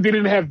 Just because they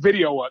didn't have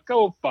video up.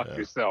 Go fuck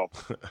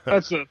yourself.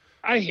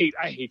 I hate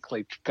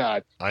Clay.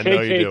 God. I know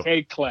you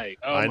do. Clay.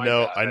 Oh,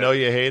 I know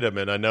you hate him,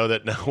 and I know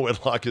that now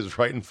Whitlock is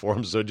writing for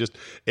him. So just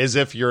as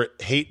if your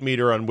hate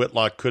meter on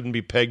Whitlock couldn't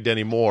be pegged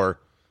anymore.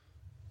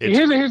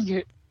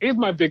 Here's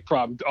my big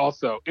problem.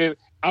 Also,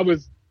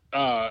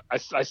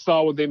 I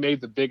saw when they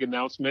made the big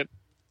announcement,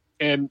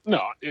 and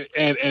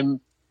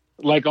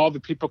like all the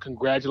people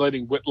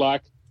congratulating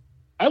Whitlock,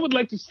 I would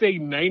like to say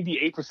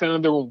 98%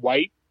 of them were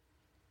white.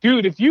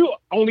 Dude, if you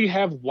only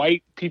have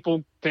white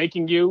people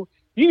thanking you,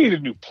 you need a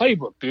new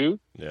playbook, dude.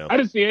 Yeah. I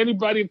didn't see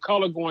anybody of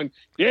color going,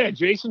 yeah,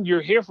 Jason, you're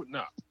here for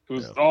no. It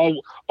was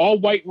all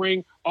right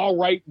wing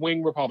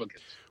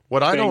Republicans.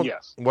 What I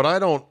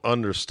don't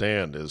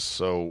understand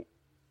is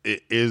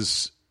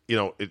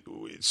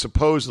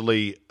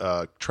supposedly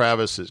Clay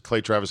Travis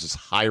is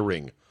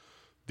hiring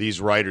these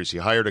writers. He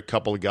hired a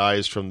couple of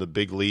guys from the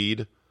big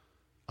lead,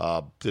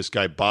 this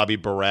guy Bobby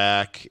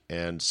Barack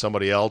and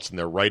somebody else, and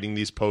they're writing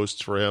these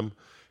posts for him.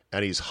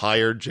 And he's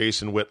hired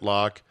Jason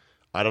Whitlock.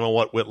 I don't know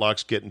what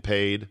Whitlock's getting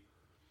paid.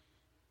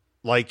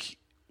 Like,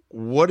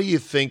 what do you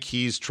think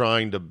he's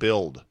trying to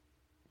build,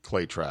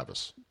 Clay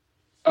Travis?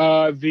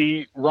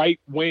 The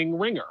right-wing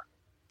ringer.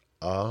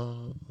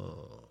 Oh.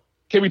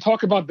 Can we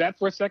talk about that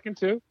for a second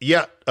too?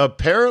 Yeah,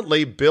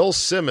 apparently Bill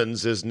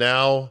Simmons is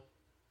now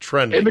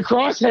trending. In the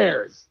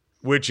crosshairs.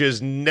 Which is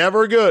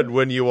never good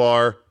when you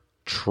are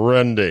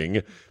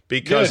trending,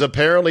 because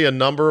apparently a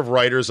number of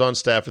writers on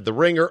staff at The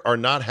Ringer are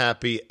not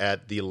happy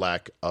at the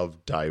lack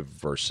of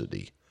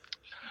diversity.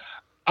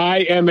 I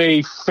am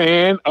a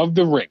fan of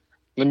The Ringer.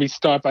 Let me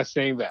start by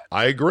saying that.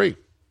 I agree.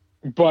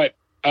 But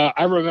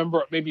I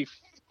remember maybe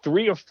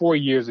 3 or 4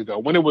 years ago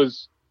when it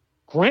was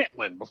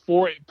Grantland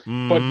before it,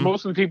 but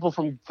most of the people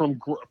from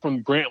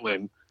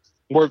Grantland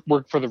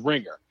worked for The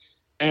Ringer.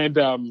 And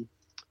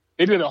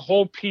they did a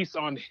whole piece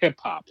on hip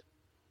hop.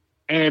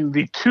 And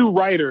the 2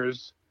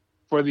 writers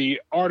for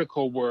the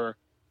article were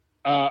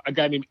a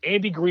guy named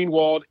Andy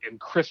Greenwald and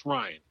Chris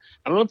Ryan.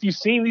 I don't know if you've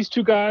seen these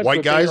 2 guys.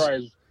 White guys?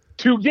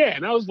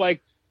 And I was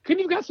like,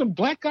 couldn't you got some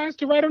black guys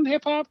to write on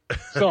hip hop?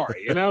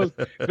 Sorry. And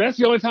that's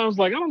the only time I was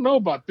like, I don't know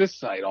about this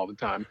site all the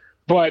time.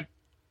 But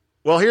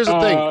well, here's the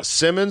thing.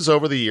 Simmons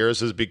over the years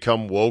has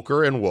become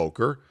woker and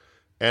woker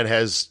and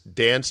has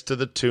danced to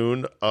the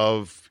tune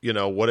of,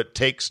 what it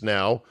takes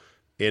now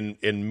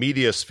in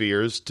media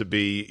spheres to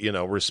be,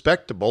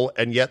 respectable,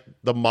 and yet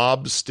the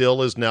mob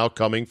still is now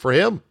coming for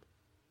him.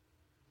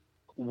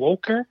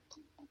 Woker?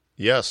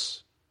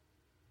 Yes.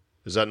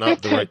 Is that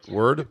not the right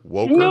word?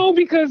 Woker? No,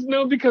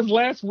 because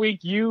last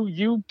week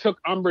you took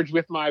umbrage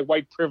with my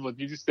white privilege.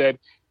 You just said,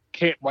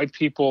 "Can't white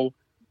people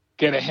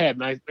get ahead?"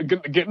 And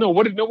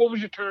what was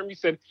your term? You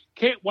said,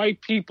 "Can't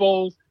white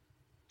people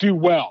do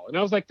well?" And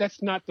I was like,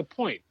 "That's not the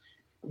point."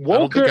 Woker, I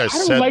don't think I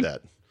said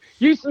that.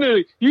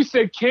 You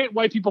said, "Can't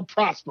white people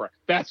prosper?"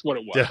 That's what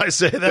it was. Did I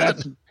say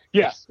that?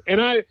 Yes. And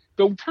the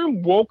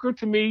term woker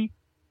to me,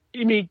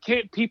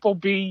 can't people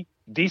be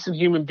decent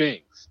human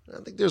beings? I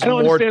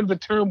don't understand the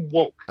term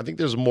woke. I think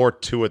there's more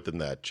to it than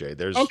that, Jay.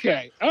 There's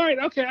okay. All right.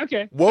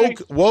 Okay.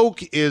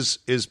 Woke is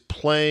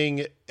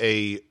playing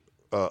a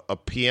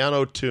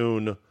piano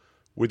tune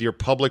with your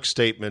public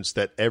statements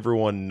that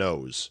everyone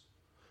knows,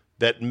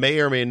 that may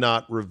or may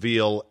not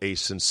reveal a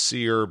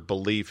sincere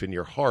belief in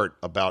your heart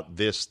about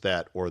this,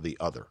 that, or the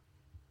other.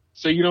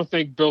 So you don't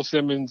think Bill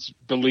Simmons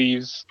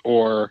believes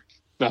or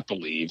not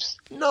believes?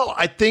 No,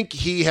 I think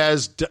he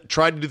has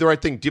tried to do the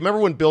right thing. Do you remember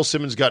when Bill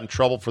Simmons got in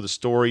trouble for the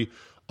story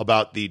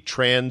about the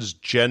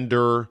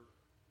transgender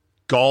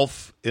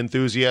golf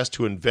enthusiast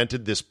who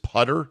invented this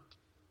putter?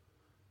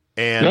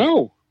 And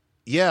no.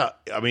 Yeah,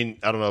 I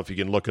don't know if you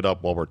can look it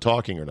up while we're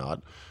talking or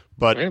not,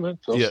 but Simmons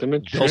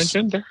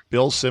transgender.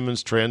 Bill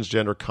Simmons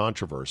transgender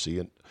controversy,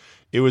 and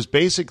it was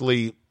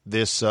basically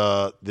this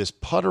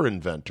putter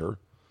inventor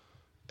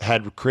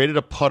had created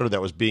a putter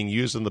that was being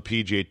used on the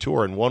PGA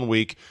Tour, and one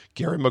week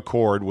Gary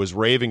McCord was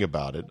raving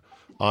about it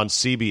on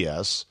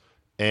CBS,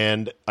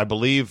 and I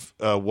believe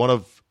one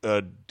of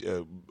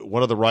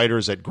the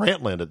writers at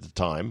Grantland at the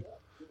time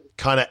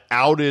kind of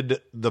outed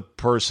the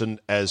person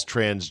as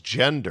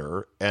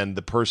transgender, and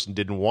the person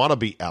didn't want to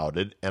be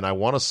outed, and I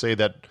want to say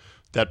that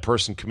that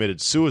person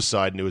committed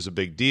suicide, and it was a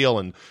big deal.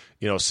 And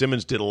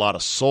Simmons did a lot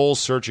of soul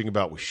searching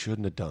about, we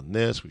shouldn't have done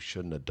this, we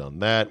shouldn't have done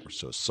that, we're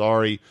so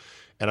sorry.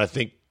 And I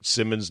think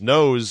Simmons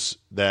knows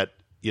that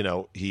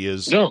he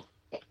is. No,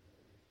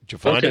 did you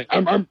find it?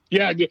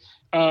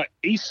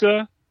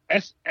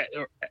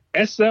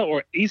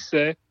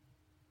 Issa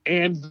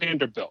and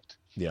Vanderbilt.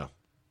 Yeah.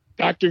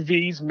 Dr.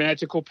 V's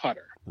magical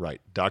putter. Right.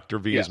 Dr.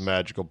 V's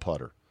magical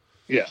putter.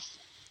 Yes.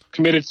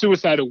 Committed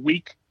suicide a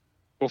week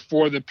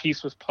before the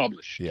piece was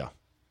published. Yeah.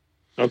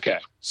 Okay.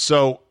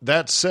 So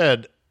that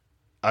said,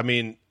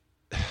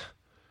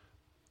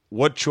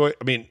 what choice?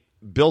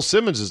 Bill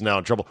Simmons is now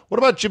in trouble. What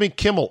about Jimmy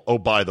Kimmel? Oh,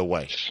 by the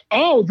way.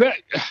 Oh,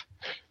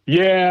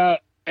 yeah.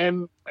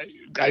 And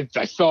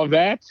I saw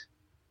that.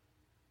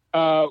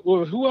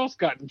 Well, who else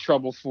got in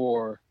trouble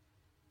for?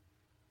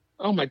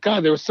 Oh my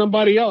God, there was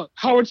somebody else.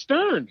 Howard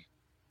Stern.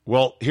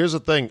 Well, here's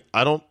the thing.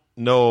 I don't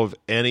know of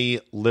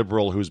any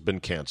liberal who's been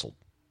canceled.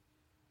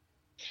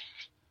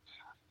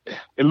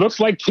 It looks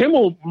like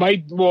Kimmel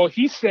might. Well,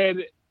 he said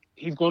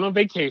he's going on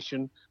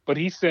vacation, but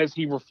he says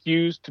he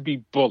refused to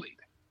be bullied.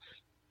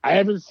 I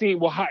haven't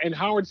seen. And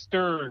Howard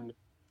Stern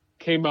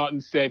came out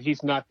and said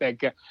he's not that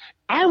guy.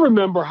 I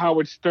remember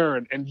Howard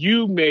Stern, and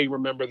you may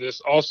remember this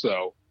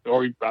also,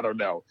 or I don't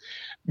know.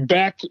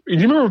 Do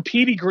you remember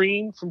Petey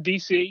Green from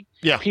DC?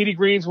 Yeah. Petey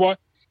Green's what?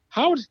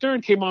 Howard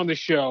Stern came on the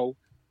show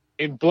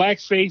in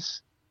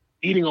blackface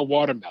eating a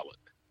watermelon.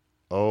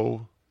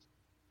 Oh,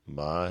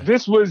 my.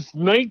 This was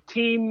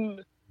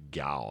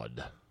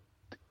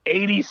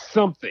 1980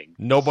 something.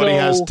 Nobody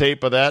has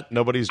tape of that?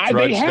 Nobody's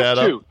dredged that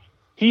up?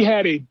 He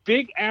had a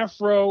big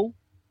afro.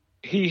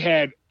 He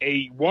had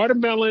a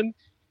watermelon,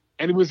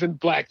 and it was in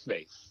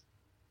blackface.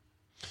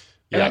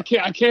 Yeah. And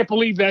I can't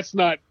believe I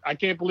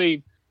can't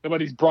believe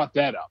nobody's brought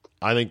that up.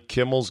 I think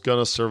Kimmel's going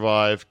to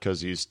survive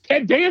because he's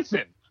Ted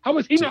Danson. How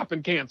has he not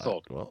been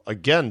canceled? Well,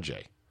 again,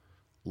 Jay,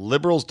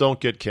 liberals don't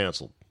get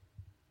canceled.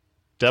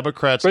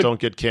 Democrats don't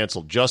get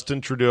canceled.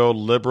 Justin Trudeau,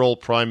 Liberal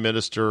Prime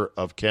Minister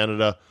of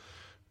Canada,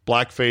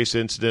 blackface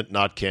incident,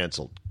 not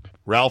canceled.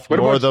 Ralph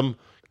Northam,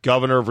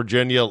 Governor of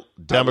Virginia,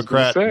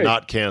 Democrat,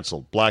 not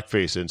canceled.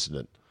 Blackface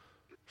incident.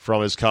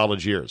 from his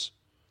college years.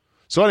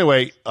 So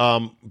anyway,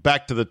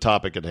 back to the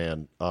topic at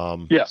hand.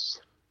 Yes.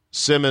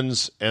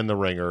 Simmons and The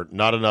Ringer,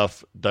 not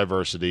enough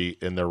diversity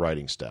in their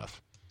writing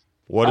staff.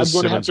 What I'm is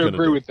going to have Simmons to going to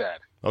agree do? with that.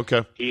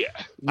 Okay. Yeah.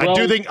 I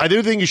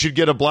do think you should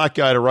get a black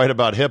guy to write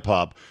about hip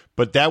hop,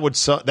 but that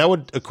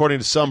would, according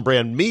to some,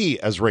 brand me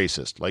as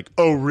racist. Like,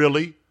 oh,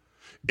 really?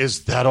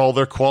 Is that all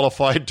they're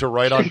qualified to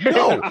write on?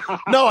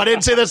 No, I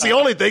didn't say that's the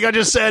only thing. I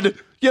just said,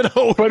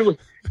 But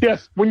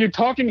yes, when you're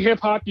talking hip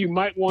hop, you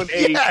might want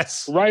a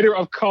writer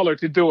of color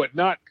to do it,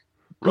 not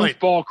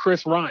goofball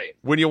Chris Ryan.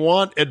 When you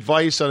want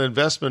advice on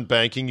investment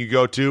banking, you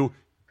go to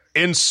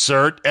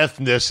insert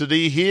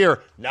ethnicity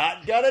here.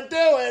 Not gonna do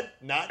it.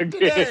 Not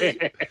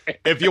today.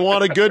 If you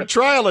want a good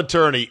trial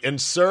attorney,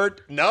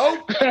 insert.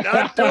 Nope,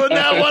 not doing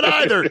that one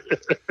either.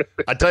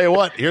 I tell you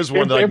what. Here's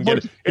one that I can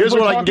get. Here's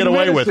what I can get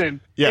away with.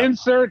 Yeah.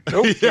 Insert.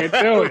 Nope, can't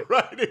do it.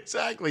 Right.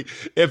 Exactly.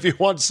 If you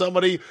want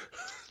somebody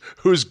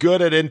who's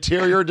good at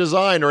interior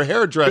design or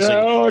hairdressing,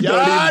 no, you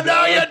don't.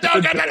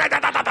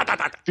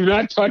 Do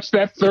not touch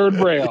that third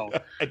rail.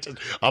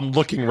 I'm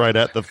looking right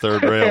at the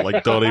third rail.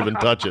 Like, don't even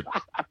touch it.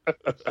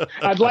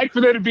 I'd like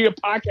for there to be a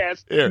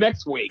podcast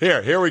next week.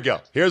 Here we go.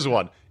 Here's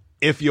one.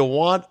 If you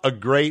want a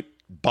great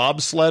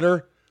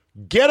bobsledder,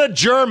 get a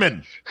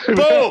German.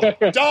 Boom.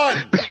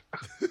 Done.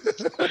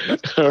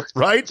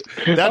 Right?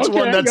 That's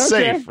one that's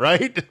safe,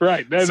 right?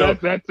 Right.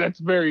 That's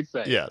very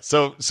safe. Yeah.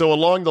 So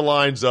along the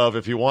lines of,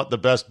 if you want the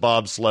best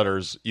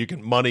bobsledders,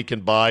 money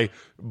can buy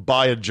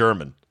a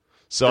German.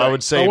 So right. I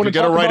would say, if you're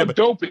going to write about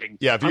doping,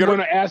 if you're going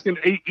to ask an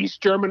East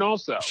German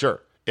also.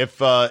 Sure.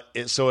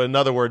 So in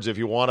other words, if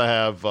you want to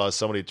have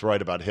somebody to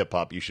write about hip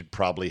hop, you should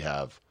probably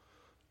have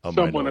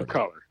someone of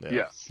color. Yeah.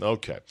 Yes.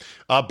 Okay.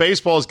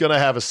 Baseball is going to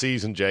have a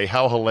season, Jay.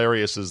 How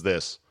hilarious is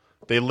this?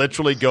 They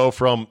literally go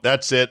from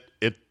that's it.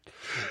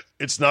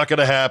 It's not going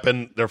to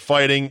happen. They're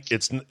fighting.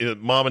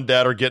 Mom and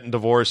dad are getting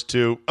divorced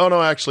too. Oh no,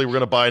 actually, we're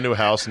going to buy a new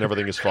house and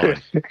everything is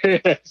fine.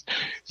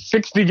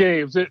 60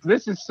 games.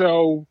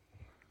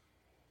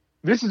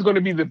 This is going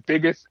to be the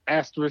biggest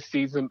asterisk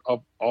season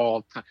of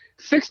all time.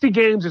 60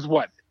 games is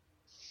what?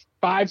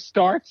 5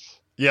 starts?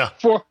 Yeah.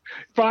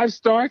 5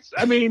 starts?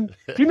 I mean,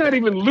 you're not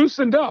even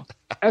loosened up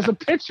as a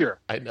pitcher.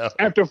 I know.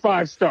 After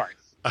 5 starts.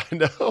 I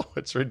know.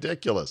 It's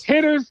ridiculous.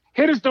 Hitters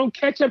don't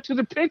catch up to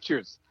the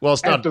pitchers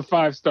after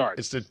 5 starts.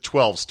 It's the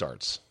 12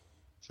 starts.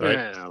 Right?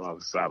 Yeah,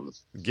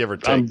 give or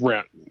take.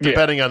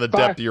 Depending on the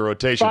depth of your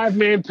rotation.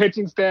 5-man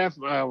pitching staff,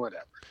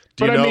 whatever.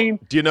 Do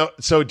you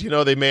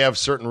know they may have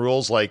certain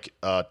rules like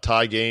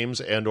tie games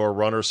and or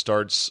runner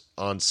starts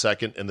on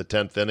second in the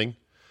 10th inning?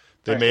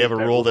 They may have a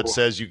rule that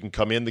says you can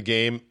come in the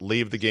game,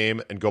 leave the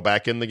game, and go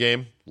back in the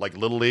game, like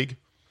Little League.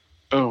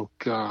 Oh,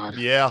 God.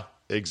 Yeah,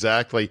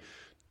 exactly.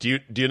 Do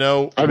you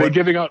know? Are they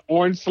giving out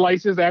orange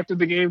slices after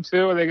the game,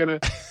 too? Are they going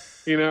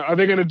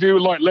to do,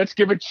 like, let's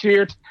give a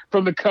cheer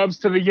from the Cubs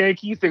to the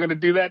Yankees? They're going to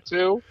do that,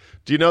 too?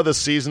 Do you know the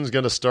season's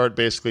going to start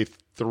basically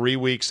 3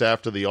 weeks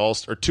after the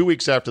All-Star, or 2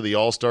 weeks after the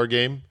All-Star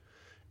game?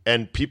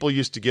 And people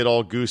used to get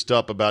all goosed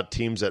up about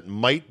teams that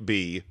might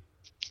be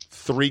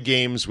 3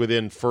 games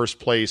within first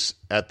place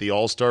at the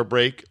All-Star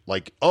break.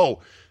 Like,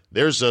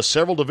 there's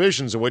several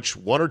divisions in which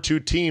 1 or 2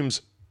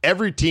 teams,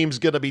 every team's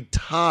going to be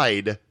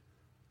tied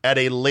at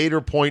a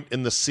later point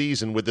in the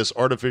season with this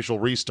artificial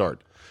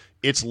restart.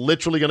 It's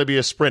literally going to be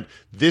a sprint.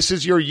 This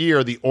is your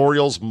year. The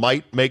Orioles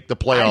might make the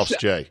playoffs,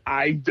 Jay.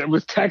 I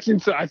was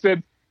texting, so I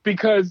said,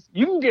 because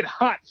you can get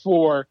hot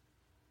for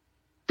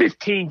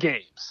 15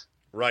 games.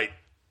 Right.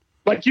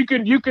 Like you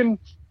can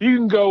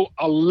go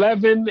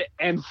 11-4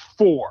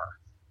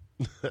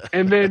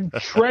 and then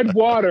tread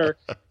water,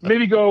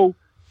 maybe go,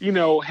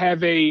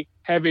 have a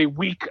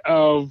week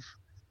of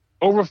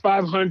over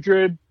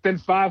 500, then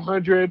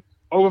 500,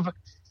 over.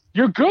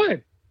 You're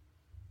good.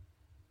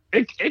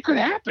 It could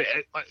happen.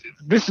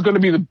 This is going to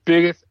be the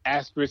biggest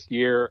asterisk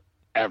year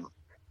ever.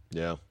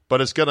 Yeah,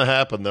 but it's going to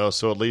happen, though,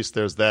 so at least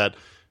there's that.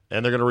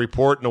 And they're going to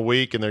report in a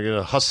week, and they're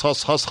going to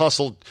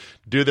hustle,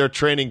 do their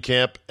training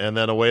camp, and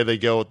then away they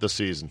go with the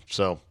season.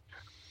 So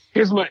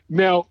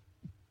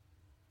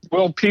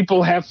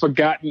people have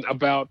forgotten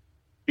about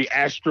the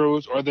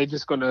Astros, or they're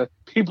just going to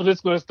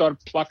start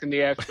plucking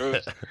the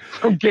Astros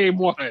from game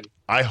 1.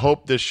 I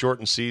hope this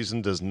shortened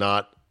season does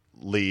not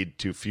lead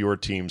to fewer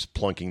teams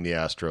plunking the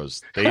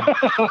Astros.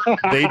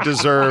 They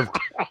deserved.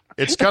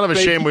 It's kind of a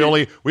shame we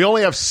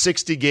only have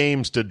 60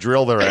 games to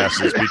drill their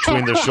asses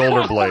between the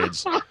shoulder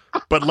blades.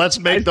 But let's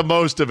make the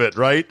most of it,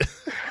 right?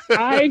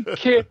 I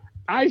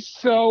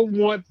so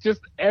want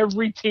just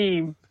every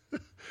team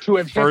to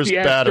have hit the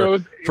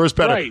Astros. First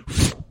batter. Right.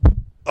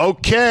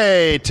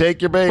 Okay,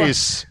 take your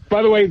base.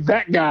 By the way,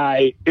 that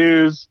guy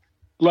is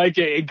like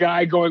a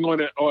guy going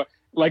on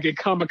like a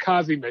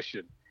kamikaze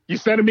mission. You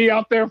sending me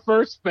out there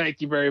first?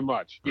 Thank you very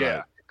much. Yeah,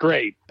 right.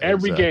 Great.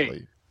 Every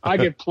game, I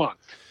get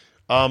plunked.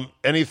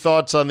 Any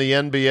thoughts on the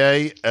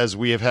NBA, as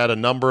we have had a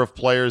number of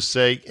players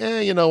say,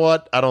 you know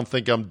what? I don't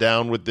think I'm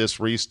down with this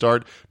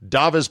restart.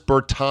 Davis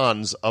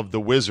Bertans of the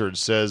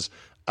Wizards says,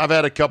 I've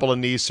had a couple of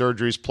knee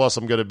surgeries, plus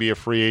I'm going to be a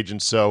free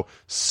agent, so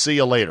see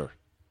you later.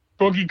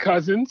 Boogie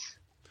Cousins.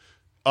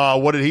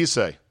 What did he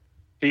say?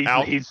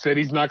 He said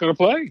he's not going to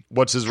play.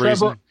 What's his Trevor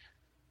reason?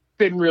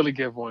 didn't really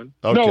give one.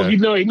 Okay.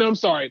 No, I'm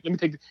sorry. Let me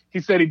take. He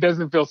said he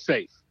doesn't feel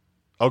safe.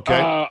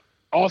 Okay.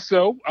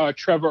 Also,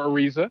 Trevor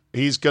Ariza.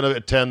 He's going to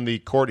attend the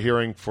court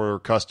hearing for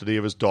custody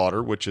of his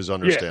daughter, which is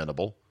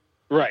understandable.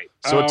 Yeah. Right.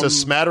 So it's a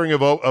smattering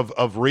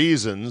of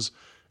reasons.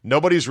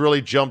 Nobody's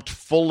really jumped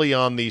fully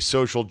on the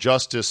social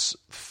justice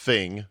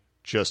thing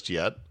just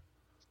yet,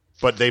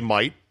 but they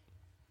might.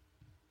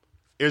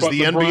 Is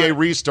the NBA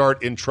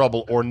restart in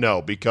trouble or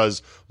no?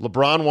 Because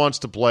LeBron wants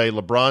to play.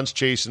 LeBron's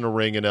chasing a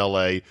ring in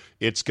L.A.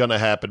 It's going to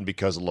happen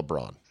because of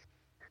LeBron.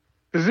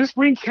 Does this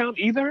ring count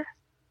either?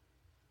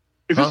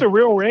 Is this a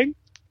real ring?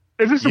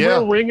 Is this a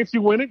real ring if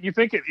you win it? You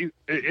think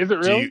is it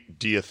real?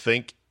 Do you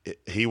think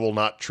he will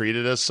not treat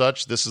it as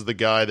such? This is the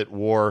guy that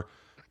wore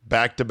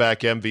back-to-back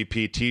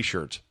MVP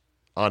T-shirt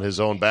on his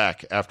own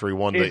back after he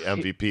won the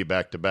MVP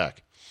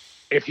back-to-back.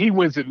 If he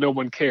wins it, no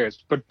one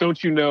cares. But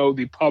don't you know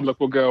the public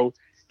will go,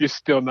 you're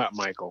still not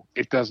Michael.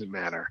 It doesn't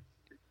matter.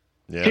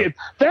 Yeah.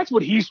 That's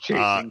what he's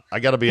chasing. I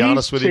got to be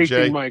honest with you,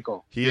 Jay.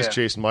 Michael. He is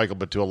chasing Michael,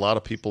 but to a lot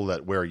of people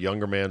that wear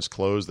younger man's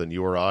clothes than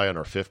you or I in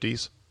our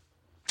 50s,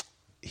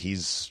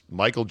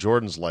 Michael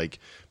Jordan's like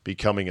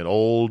becoming an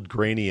old,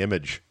 grainy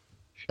image.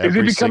 Is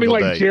he becoming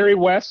like Jerry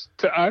West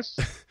to us?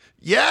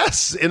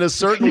 Yes, in a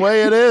certain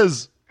way it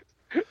is.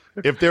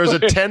 If there's a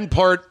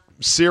 10-part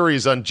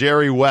series on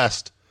Jerry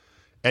West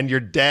and your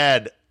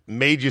dad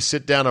made you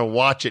sit down and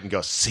watch it and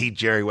go, see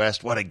Jerry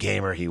West, what a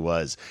gamer he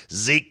was.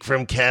 Zeke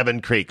from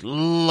Cabin Creek,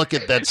 look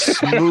at that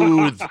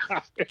smooth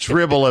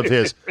dribble of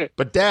his.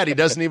 But Dad, he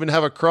doesn't even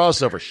have a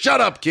crossover.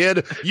 Shut up,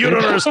 kid. You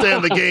don't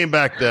understand the game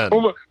back then.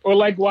 Or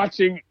like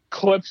watching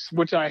clips,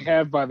 which I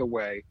have, by the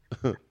way.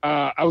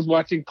 I was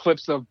watching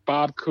clips of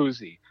Bob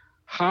Cousy.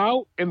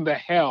 How in the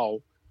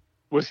hell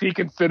was he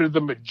considered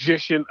the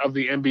magician of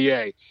the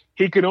NBA?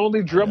 He could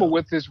only dribble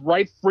with his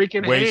right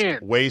freaking hand.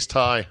 Waist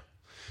high.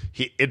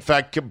 In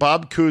fact,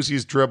 Bob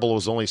Cousy's dribble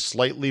was only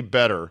slightly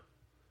better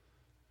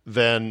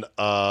than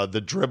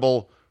the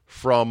dribble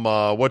from,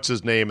 what's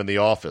his name in The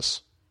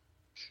Office?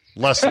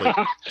 Leslie.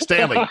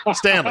 Stanley.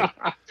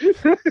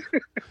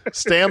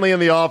 Stanley in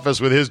The Office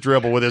with his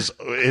dribble, with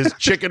his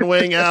chicken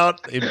wing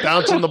out, he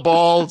bouncing the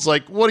ball. It's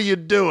like, what are you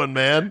doing,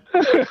 man?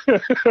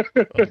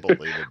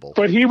 Unbelievable.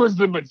 But he was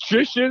the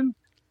magician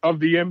of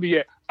the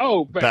NBA.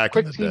 Oh, back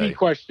quick in the TV day.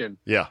 question.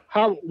 Yeah.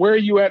 Where are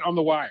you at on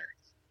The Wire?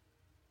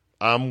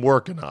 I'm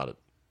working on it.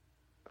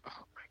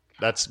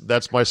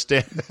 That's my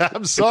stand.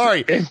 I'm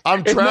sorry.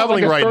 I'm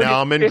traveling right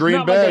now. I'm in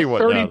Green Bay. It's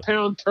not like a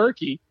 30-pound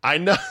turkey. I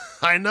know.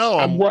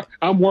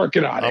 I'm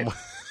working on it.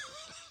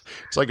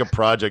 It's like a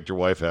project your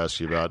wife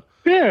asks you about.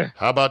 Yeah.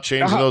 How about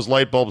changing those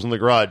light bulbs in the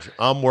garage?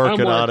 I'm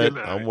working on it.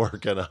 I'm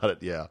working on it.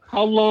 Yeah.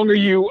 How long are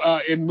you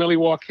in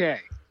Milwaukee?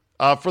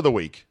 For the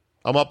week.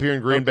 I'm up here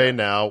in Green Bay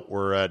now.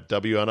 We're at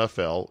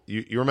WNFL.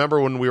 You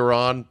remember when we were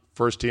on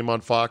First Team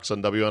on Fox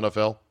on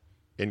WNFL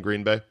in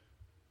Green Bay?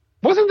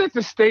 Wasn't that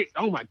the state?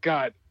 Oh my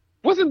God!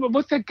 What's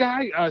that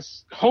guy?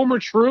 Homer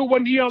True?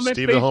 Wasn't he on that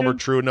Stephen station? Homer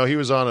True? No, he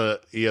was on a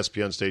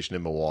ESPN station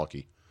in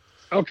Milwaukee.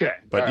 Okay,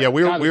 but yeah,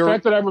 we were. The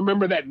fact that I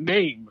remember that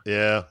name,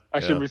 I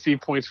should receive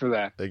points for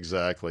that.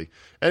 Exactly.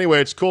 Anyway,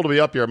 it's cool to be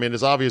up here. I mean,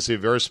 it's obviously a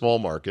very small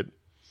market,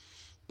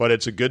 but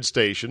it's a good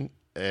station,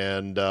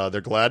 and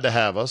they're glad to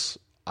have us.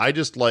 I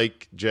just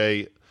like,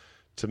 Jay.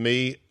 To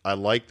me, I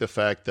like the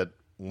fact that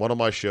one of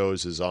my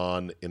shows is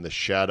on in the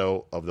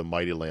shadow of the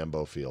mighty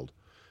Lambeau Field.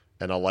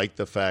 And I like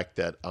the fact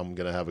that I'm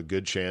going to have a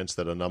good chance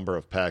that a number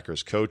of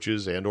Packers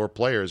coaches and or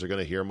players are going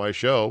to hear my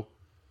show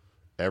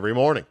every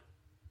morning.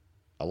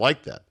 I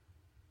like that.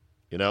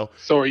 You know.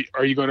 So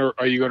are you going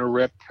to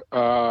rip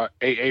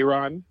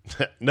Aaron?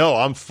 No,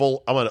 I'm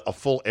a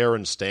full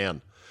Aaron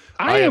stan.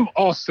 I am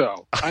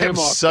also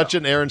such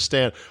an Aaron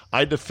stan.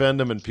 I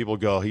defend him, and people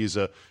go, he's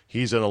an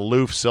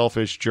aloof,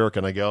 selfish jerk,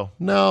 and I go,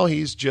 no,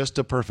 he's just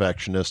a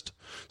perfectionist.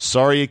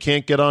 Sorry you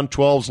can't get on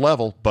 12's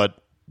level,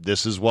 but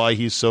this is why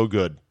he's so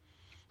good.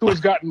 Who has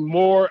gotten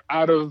more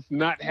out of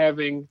not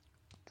having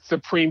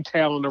supreme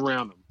talent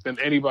around him than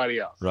anybody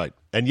else. Right.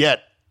 And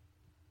yet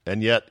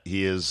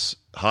he is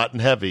hot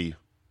and heavy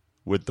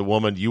with the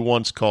woman you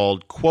once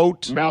called,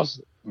 quote,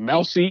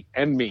 mousy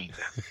and mean.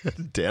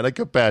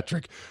 Danica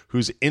Patrick,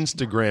 whose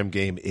Instagram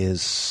game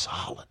is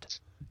solid.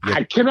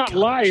 I cannot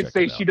lie and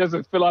say she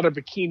doesn't fill out a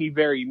bikini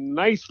very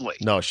nicely.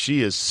 No,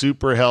 she is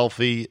super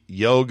healthy,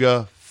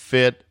 yoga,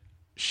 fit.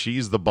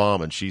 She's the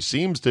bomb, and she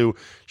seems to,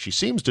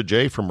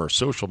 Jay, from her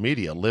social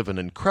media, live an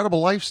incredible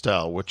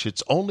lifestyle, which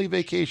it's only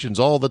vacations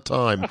all the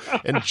time,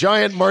 and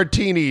giant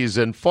martinis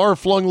and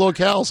far-flung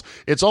locales.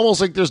 It's almost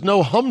like there's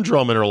no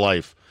humdrum in her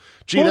life.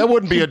 Gee, that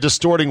wouldn't be a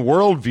distorting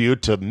worldview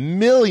to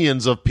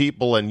millions of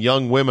people and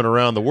young women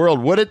around the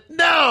world, would it?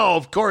 No,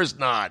 of course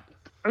not.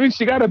 I mean,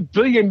 she got $1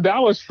 billion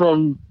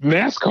from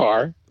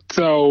NASCAR,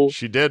 so...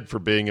 She did, for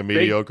being a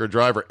mediocre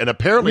driver. And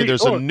apparently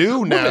there's a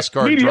new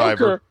NASCAR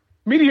driver...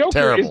 Mediocre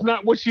terrible. Is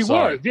not what she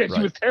was. Yeah,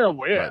 she was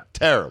terrible. Yeah, right.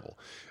 Terrible.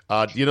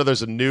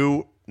 There's a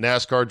new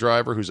NASCAR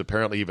driver who's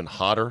apparently even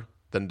hotter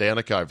than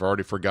Danica. I've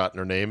already forgotten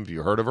her name. Have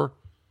you heard of her?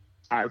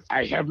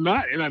 I have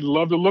not, and I'd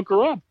love to look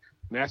her up.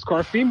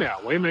 NASCAR female.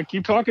 Wait a minute,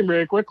 keep talking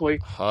very quickly.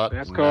 Hot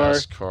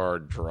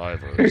NASCAR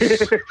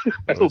drivers.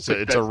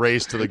 It's a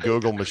race to the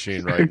Google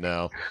machine right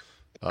now.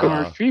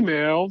 NASCAR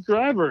female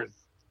drivers.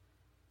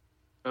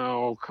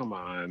 Oh, come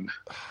on.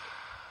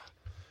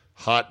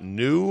 Hot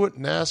new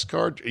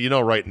NASCAR. You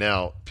know, right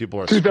now people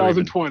are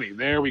 2020. Screaming.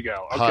 There we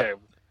go. Okay.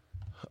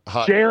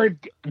 Hot.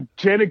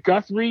 Janet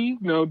Guthrie.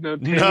 No.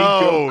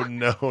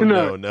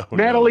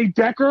 Natalie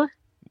Decker.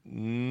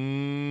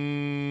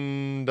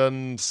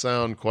 Doesn't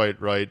sound quite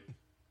right.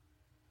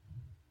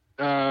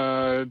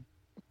 Natalie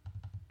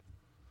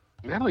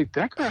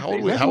Decker.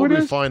 How would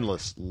we find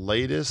this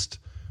latest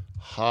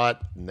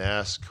hot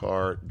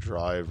NASCAR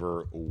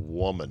driver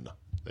woman?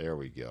 There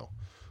we go.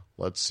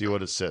 Let's see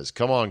what it says.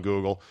 Come on,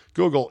 Google.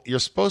 Google, you're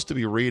supposed to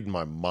be reading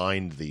my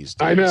mind these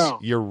days. I know.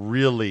 You're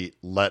really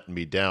letting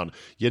me down.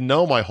 You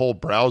know my whole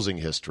browsing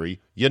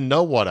history. You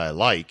know what I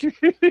like.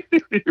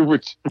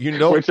 which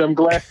I'm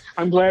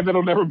glad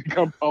that'll never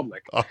become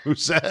public. Who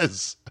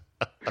says?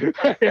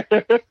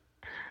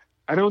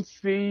 I don't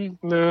see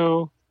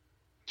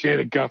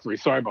Janet Guthrie.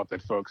 Sorry about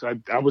that, folks.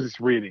 I was just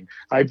reading.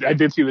 I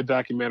did see the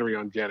documentary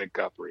on Janet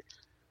Guthrie.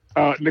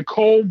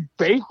 Nicole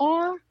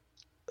Behar?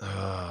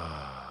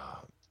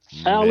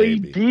 Allie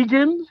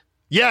Deegan?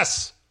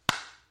 Yes.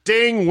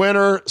 Ding,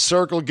 winner.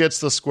 Circle gets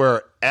the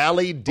square.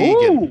 Allie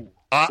Deegan.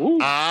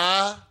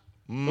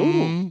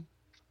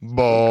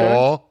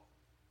 Ball. Okay.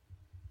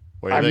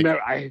 What do you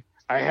think?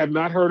 I had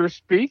not heard her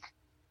speak.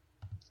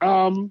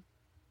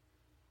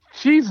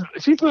 She's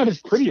not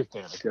as pretty as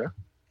Danica.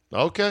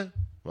 Okay.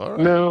 All right.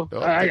 No,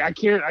 okay. I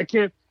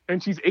can't.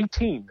 And she's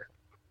 18.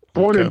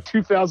 Born in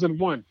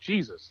 2001.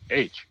 Jesus.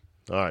 H.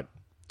 All right.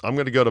 I'm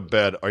going to go to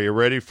bed. Are you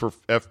ready for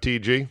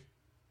FTG?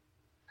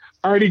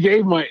 I already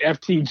gave my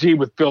FTG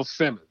with Bill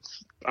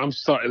Simmons. I'm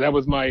sorry. That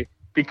was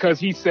because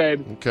he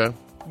said. Okay.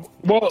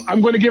 Well, I'm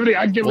going to give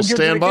it.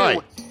 Stand by.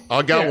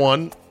 I got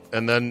one.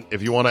 And then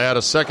if you want to add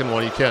a second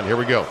one, you can. Here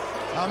we go.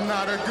 I'm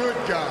not a good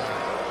guy.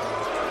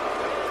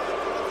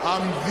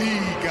 I'm the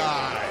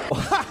guy.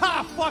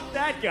 Fuck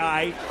that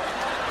guy.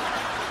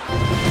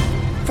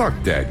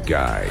 Fuck that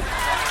guy.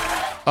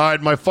 All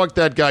right, my fuck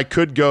that guy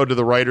could go to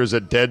the writers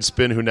at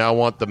Deadspin who now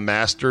want the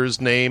Masters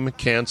name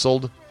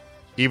canceled,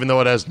 even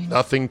though it has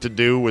nothing to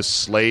do with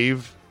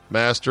slave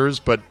masters,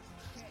 but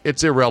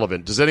it's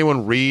irrelevant. Does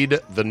anyone read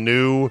the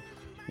new,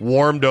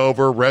 warmed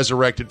over,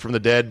 resurrected from the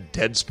dead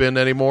Deadspin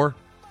anymore?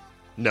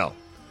 No.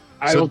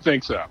 I don't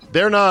think so.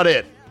 They're not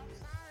it.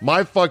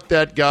 My fuck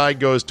that guy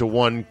goes to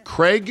one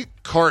Craig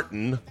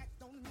Carton,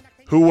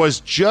 who was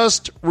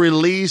just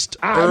released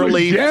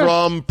early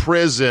from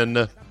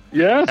prison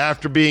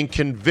after being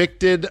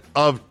convicted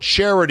of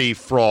charity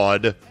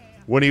fraud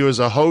when he was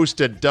a host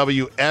at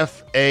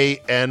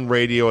WFAN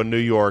radio in New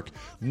York.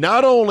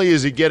 Not only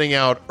is he getting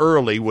out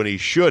early when he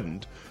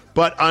shouldn't,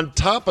 but on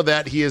top of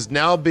that, he is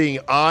now being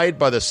eyed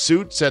by the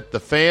suits at the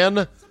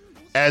Fan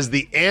as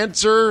the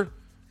answer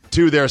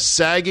to their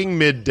sagging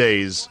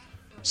middays.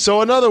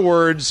 So in other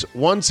words,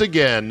 once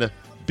again,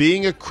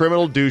 being a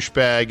criminal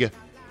douchebag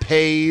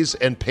pays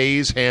and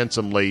pays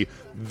handsomely.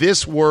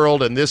 This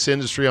world and this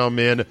industry I'm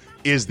in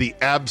is the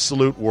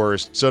absolute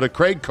worst. So to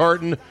Craig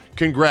Carton,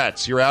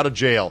 congrats, you're out of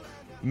jail.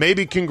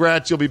 Maybe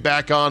congrats, you'll be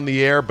back on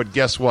the air, but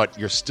guess what?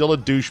 You're still a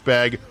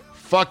douchebag.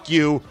 Fuck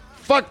you.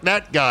 Fuck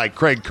that guy,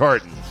 Craig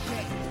Carton.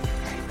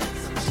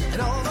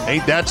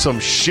 Ain't that some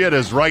shit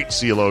is right,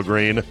 CeeLo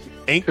Green.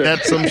 Ain't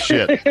that some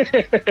shit?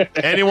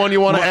 Anyone you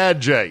want to add,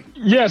 Jay?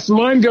 Yes,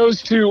 mine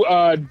goes to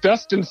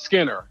Dustin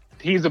Skinner.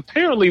 He's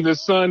apparently the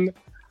son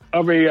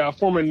of a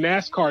former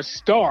NASCAR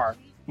star,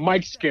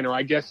 Mike Skinner.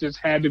 I guess this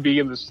had to be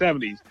in the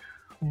 70s.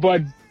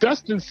 But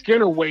Dustin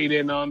Skinner weighed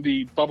in on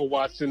the Bubba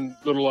Watson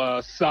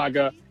little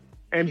saga,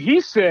 and he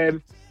said,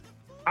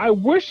 I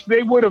wish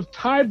they would have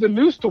tied the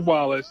noose to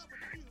Wallace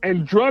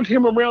and drugged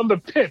him around the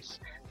pits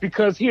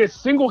because he has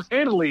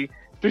single-handedly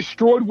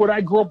destroyed what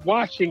I grew up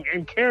watching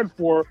and cared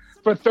for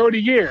 30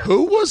 years.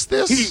 Who was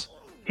this?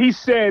 He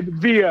said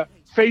via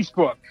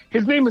Facebook.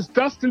 His name is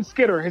Dustin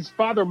Skinner. His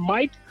father,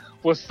 Mike,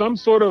 was some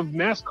sort of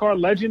NASCAR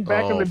legend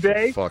back in the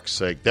day. For fuck's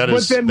sake. That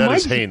is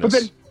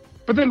heinous.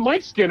 But then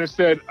Mike Skinner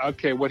said,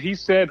 okay, what he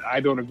said, I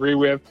don't agree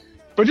with.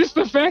 But just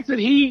the fact that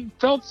he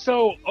felt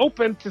so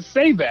open to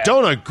say that.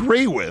 Don't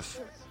agree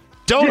with?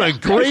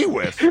 Agree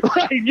with?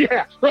 Right,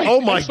 yeah. Right.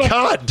 Oh, my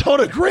God.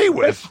 Don't agree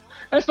with?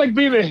 That's like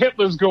being the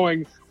Hitlers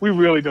going, we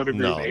really don't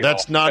agree with No,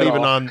 that's not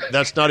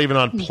even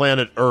on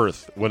planet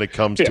Earth when it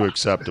comes to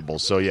acceptable.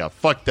 So, yeah,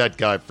 fuck that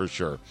guy for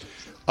sure.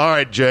 All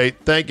right, Jay.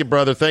 Thank you,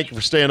 brother. Thank you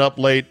for staying up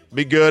late.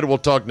 Be good. We'll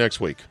talk next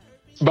week.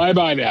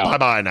 Bye-bye now.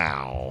 Bye-bye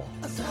now.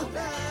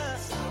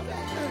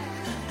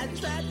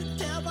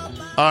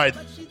 All right.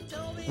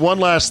 One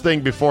last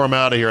thing before I'm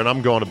out of here, and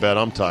I'm going to bed.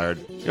 I'm tired.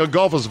 You know,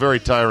 golf is a very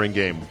tiring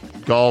game.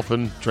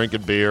 Golfing,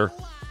 drinking beer,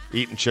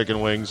 eating chicken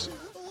wings.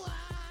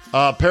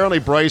 Apparently,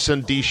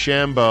 Bryson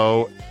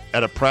DeChambeau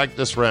at a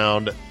practice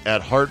round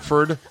at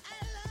Hartford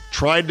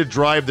tried to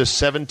drive the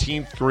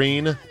 17th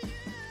green,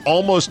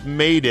 almost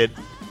made it,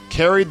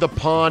 carried the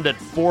pond at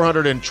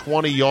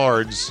 420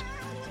 yards,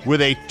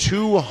 with a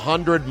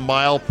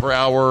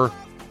 200-mile-per-hour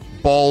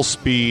ball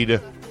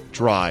speed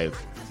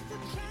drive.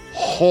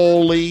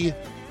 Holy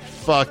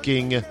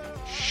fucking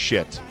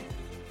shit.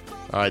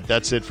 All right,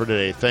 that's it for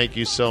today. Thank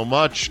you so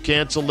much.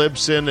 Cancel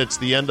Libsyn. It's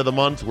the end of the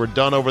month. We're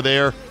done over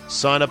there.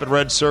 Sign up at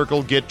Red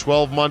Circle. Get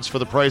 12 months for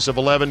the price of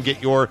 11.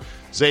 Get your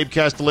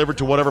Zabecast delivered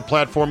to whatever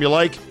platform you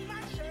like.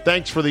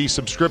 Thanks for the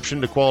subscription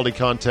to quality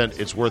content.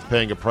 It's worth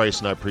paying a price,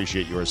 and I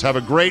appreciate yours. Have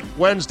a great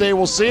Wednesday.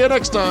 We'll see you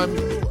next time.